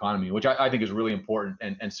the economy, which I think is really important,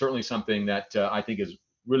 and certainly something that I think is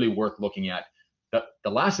really worth looking at. The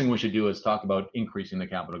last thing we should do is talk about increasing the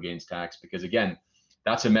capital gains tax, because again,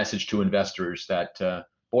 that's a message to investors that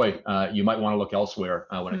you might want to look elsewhere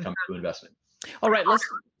when it comes to investment. All right, let's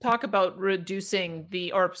talk about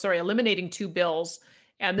eliminating two bills.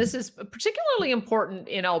 And this is particularly important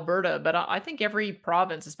in Alberta, but I think every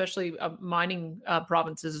province, especially mining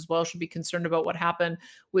provinces as well, should be concerned about what happened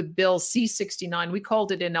with Bill C-69. We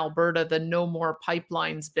called it in Alberta the No More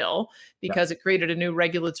Pipelines Bill because it created a new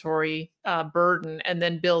regulatory burden. And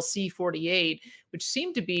then Bill C-48, which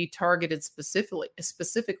seemed to be targeted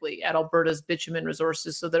specifically at Alberta's bitumen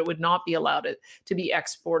resources so that it would not be allowed to be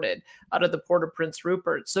exported out of the Port of Prince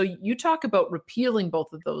Rupert. So you talk about repealing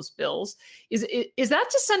both of those bills. Is that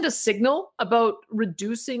to send a signal about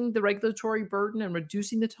reducing the regulatory burden and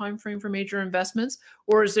reducing the time frame for major investments?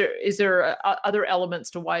 Or is there other elements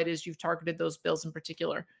to why it is you've targeted those bills in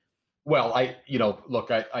particular? Well, I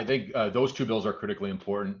think those two bills are critically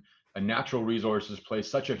important. Natural resources play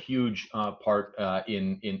such a huge part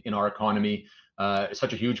in our economy,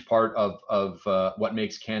 such a huge part of what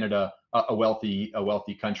makes Canada a wealthy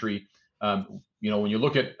country. When you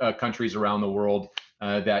look at countries around the world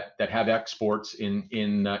that have exports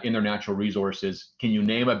in their natural resources, can you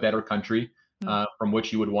name a better country from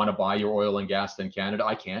which you would want to buy your oil and gas than Canada?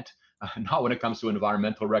 I can't. Not when it comes to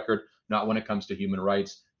environmental record, not when it comes to human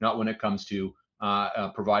rights, not when it comes to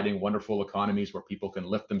providing wonderful economies where people can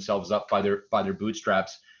lift themselves up by their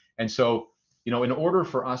bootstraps. And so, in order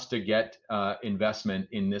for us to get investment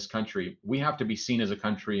in this country, we have to be seen as a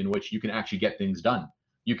country in which you can actually get things done.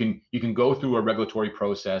 You can go through a regulatory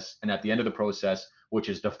process, and at the end of the process, which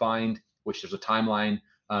is defined, which there's a timeline,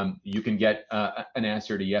 you can get an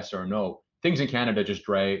answer to yes or no. Things in Canada just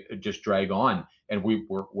drag on, and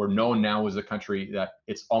we're known now as a country that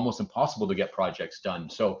it's almost impossible to get projects done.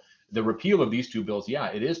 So the repeal of these two bills,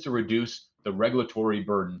 it is to reduce the regulatory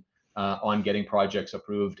burden on getting projects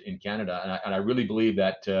approved in Canada, and I really believe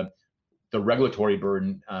that the regulatory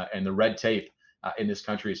burden and the red tape in this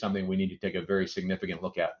country is something we need to take a very significant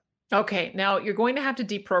look at. Okay, now you're going to have to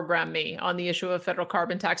deprogram me on the issue of federal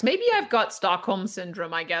carbon tax. Maybe I've got Stockholm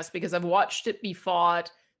syndrome, I guess, because I've watched it be fought.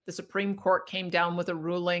 The Supreme Court came down with a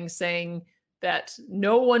ruling saying that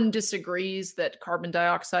no one disagrees that carbon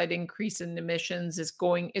dioxide increase in emissions is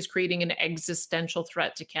creating an existential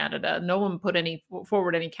threat to Canada. No one put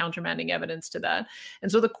forward any countermanding evidence to that.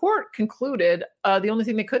 And so the court concluded, the only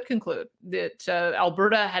thing they could conclude, that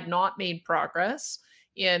Alberta had not made progress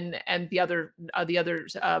and the other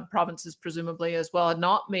provinces presumably as well had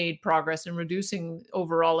not made progress in reducing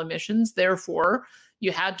overall emissions. Therefore,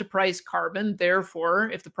 you had to price carbon. Therefore,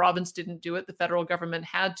 if the province didn't do it, the federal government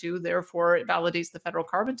had to. Therefore, it validates the federal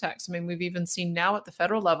carbon tax. I mean, we've even seen now at the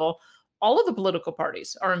federal level, all of the political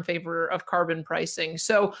parties are in favor of carbon pricing.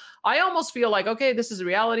 So I almost feel like, okay, this is a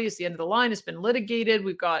reality. It's the end of the line. It's been litigated.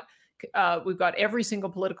 We've got every single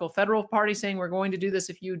political federal party saying we're going to do this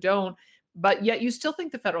if you don't. But yet you still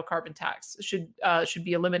think the federal carbon tax should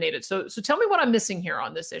be eliminated. So tell me what I'm missing here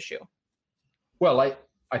on this issue. Well,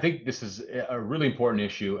 I think this is a really important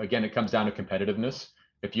issue. Again, it comes down to competitiveness.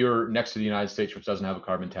 If you're next to the United States, which doesn't have a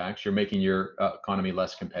carbon tax, you're making your economy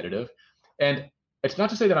less competitive. And it's not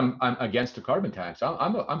to say that I'm against a carbon tax.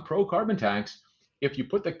 I'm pro carbon tax if you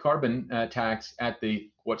put the carbon tax at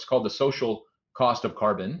what's called the social cost of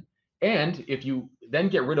carbon, and if you then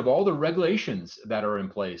get rid of all the regulations that are in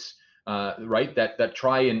place. Right, that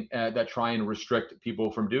try and restrict people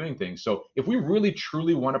from doing things. So if we really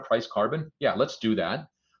truly want to price carbon, let's do that.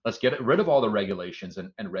 Let's get rid of all the regulations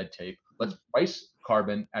and red tape. Let's price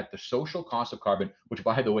carbon at the social cost of carbon, which,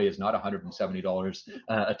 by the way, is not $170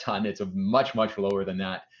 a ton. It's much lower than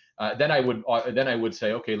that. Then I would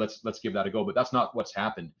say, okay, let's give that a go. But that's not what's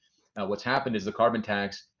happened. What's happened is the carbon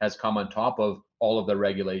tax has come on top of all of the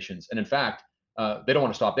regulations, and in fact, they don't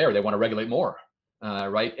want to stop there. They want to regulate more.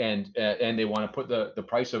 right? And they want to put the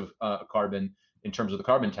price of carbon in terms of the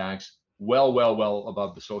carbon tax well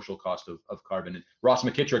above the social cost of carbon. And Ross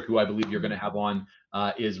McKittrick, who I believe you're going to have on,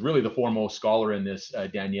 is really the foremost scholar in this,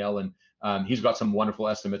 Danielle, and he's got some wonderful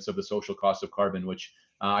estimates of the social cost of carbon, which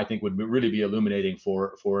I think would really be illuminating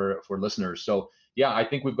for listeners. So yeah, I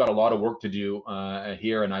think we've got a lot of work to do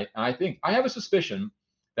here, and I think I have a suspicion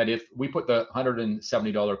that if we put the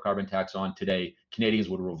 $170 carbon tax on today, Canadians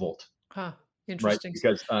would revolt. Huh. Right, Interesting.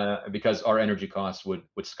 because our energy costs would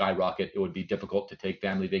skyrocket. It would be difficult to take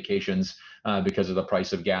family vacations because of the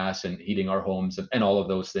price of gas and heating our homes and all of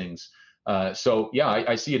those things. So yeah,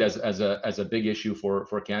 I see it as a big issue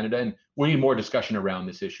for Canada, and we need more discussion around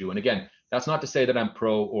this issue. And again, that's not to say that I'm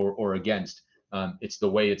pro or against. It's the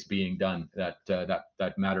way it's being done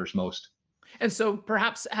that matters most. And so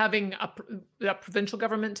perhaps having a provincial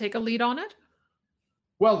government take a lead on it.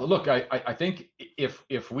 Well, look, I think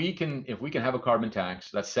if we can have a carbon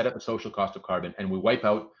tax that's set at the social cost of carbon, and we wipe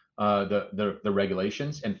out the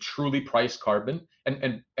regulations and truly price carbon,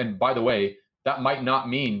 and by the way, that might not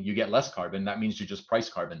mean you get less carbon. That means you just price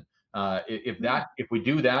carbon. If we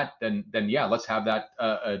do that, then yeah, let's have that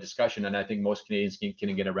discussion. And I think most Canadians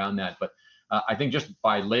can get around that. But I think just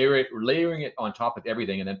by layering it on top of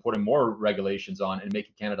everything and then putting more regulations on and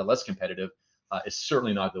making Canada less competitive is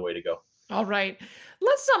certainly not the way to go. All right.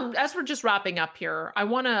 Let's as we're just wrapping up here, I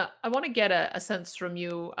wanna get a sense from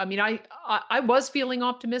you. I mean, I was feeling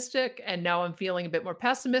optimistic and now I'm feeling a bit more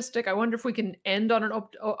pessimistic. I wonder if we can end on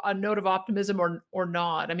a note of optimism or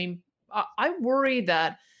not. I mean, I worry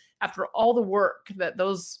that after all the work that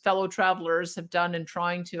those fellow travelers have done in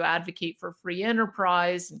trying to advocate for free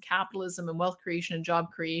enterprise and capitalism and wealth creation and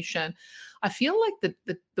job creation, I feel like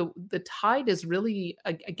the tide is really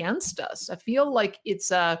against us. I feel like it's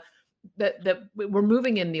that we're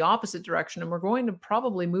moving in the opposite direction, and we're going to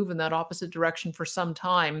probably move in that opposite direction for some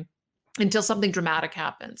time until something dramatic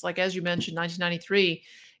happens. Like, as you mentioned, 1993,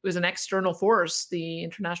 it was an external force, the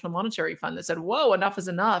International Monetary Fund, that said, whoa, enough is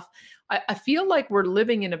enough. I feel like we're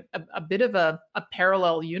living in a bit of a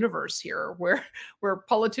parallel universe here where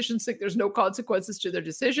politicians think there's no consequences to their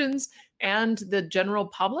decisions, and the general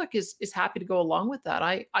public is happy to go along with that.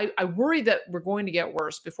 I worry that we're going to get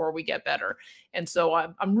worse before we get better. And so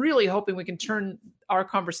I'm really hoping we can turn our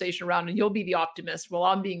conversation around, and you'll be the optimist while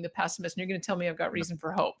I'm being the pessimist, and you're going to tell me I've got reason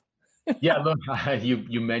for hope. Yeah, look,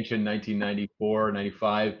 you mentioned 1994,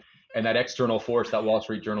 95, and that external force, that Wall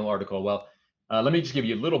Street Journal article. Well, let me just give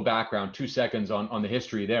you a little background, 2 seconds on the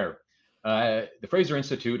history there. The Fraser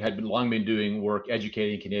Institute had long been doing work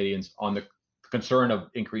educating Canadians on the concern of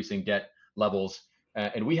increasing debt levels.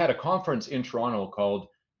 And we had a conference in Toronto called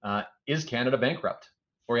Is Canada Bankrupt?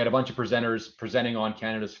 Where we had a bunch of presenters presenting on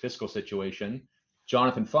Canada's fiscal situation.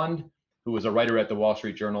 Jonathan Fund, who was a writer at the Wall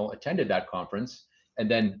Street Journal, attended that conference and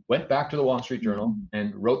then went back to the Wall Street Journal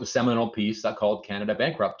and wrote the seminal piece that called Canada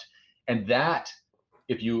Bankrupt. And that,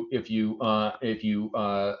 if you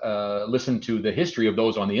listen to the history of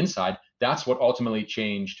those on the inside, that's what ultimately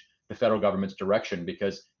changed the federal government's direction,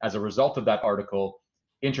 because as a result of that article,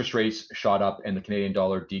 interest rates shot up and the Canadian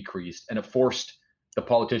dollar decreased, and it forced the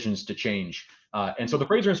politicians to change. And so the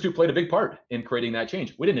Fraser Institute played a big part in creating that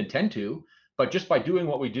change. We didn't intend to, but just by doing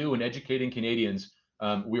what we do and educating Canadians,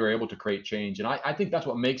 we were able to create change. And I think that's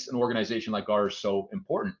what makes an organization like ours so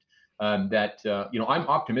important. I'm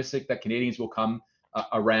optimistic that Canadians will come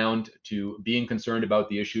around to being concerned about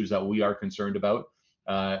the issues that we are concerned about.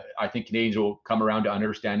 I think Canadians will come around to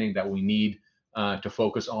understanding that we need to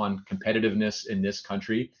focus on competitiveness in this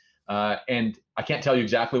country. And I can't tell you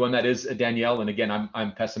exactly when that is, Danielle. And again,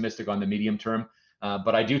 I'm pessimistic on the medium term,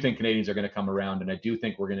 but I do think Canadians are going to come around, and I do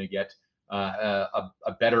think we're going to get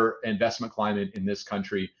a better investment climate in this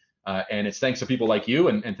country. And it's thanks to people like you,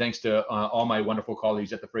 and thanks to all my wonderful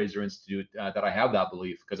colleagues at the Fraser Institute that I have that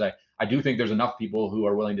belief, because I do think there's enough people who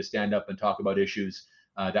are willing to stand up and talk about issues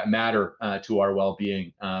that matter to our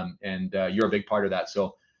well-being. And you're a big part of that.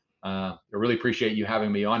 So I really appreciate you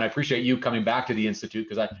having me on. I appreciate you coming back to the Institute,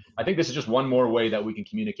 because I think this is just one more way that we can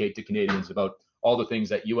communicate to Canadians about all the things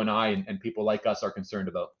that you and I and people like us are concerned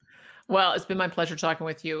about. Well, it's been my pleasure talking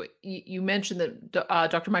with you. You mentioned that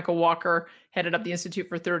Dr. Michael Walker headed up the Institute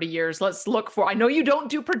for 30 years. Let's look for, I know you don't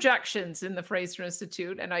do projections in the Fraser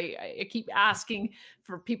Institute, and I keep asking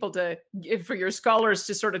for people for your scholars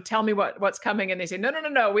to sort of tell me what's coming. And they say,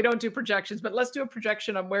 no, we don't do projections, but let's do a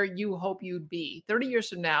projection on where you hope you'd be 30 years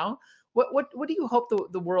from now. What do you hope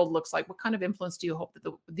the world looks like? What kind of influence do you hope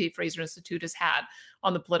that the Fraser Institute has had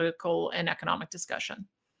on the political and economic discussion?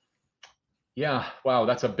 Yeah, wow,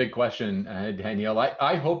 that's a big question, Danielle.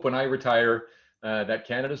 I hope when I retire that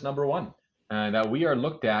Canada's number one, that we are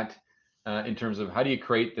looked at in terms of how do you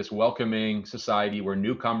create this welcoming society where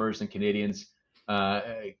newcomers and Canadians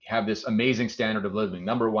have this amazing standard of living,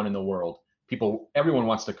 #1 in the world. Everyone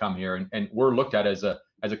wants to come here, and we're looked at as a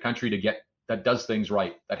country that does things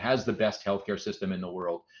right, that has the best healthcare system in the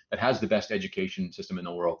world, that has the best education system in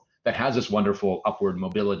the world, that has this wonderful upward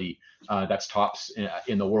mobility that's tops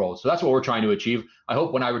in the world. So that's what we're trying to achieve. I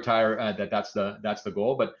hope when I retire that's the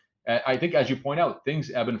goal. But I think, as you point out,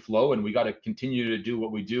 things ebb and flow, and we got to continue to do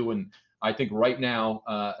what we do. And I think right now,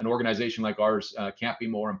 an organization like ours can't be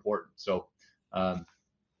more important. So,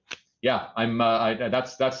 yeah,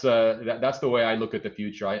 that's the way I look at the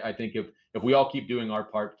future. I think if we all keep doing our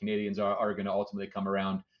part, Canadians are going to ultimately come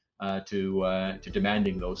around to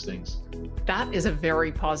demanding those things. That is a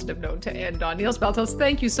very positive note to end on. Niels Baltos,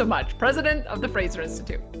 thank you so much, President of the Fraser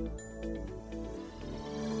Institute.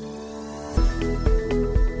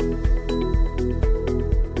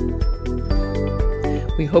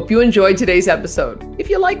 We hope you enjoyed today's episode. If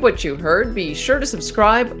you like what you heard, be sure to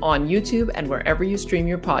subscribe on YouTube and wherever you stream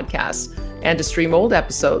your podcasts. And to stream old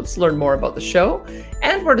episodes, learn more about the show,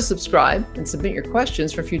 and where to subscribe and submit your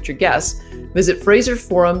questions for future guests, visit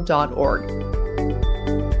fraserforum.org.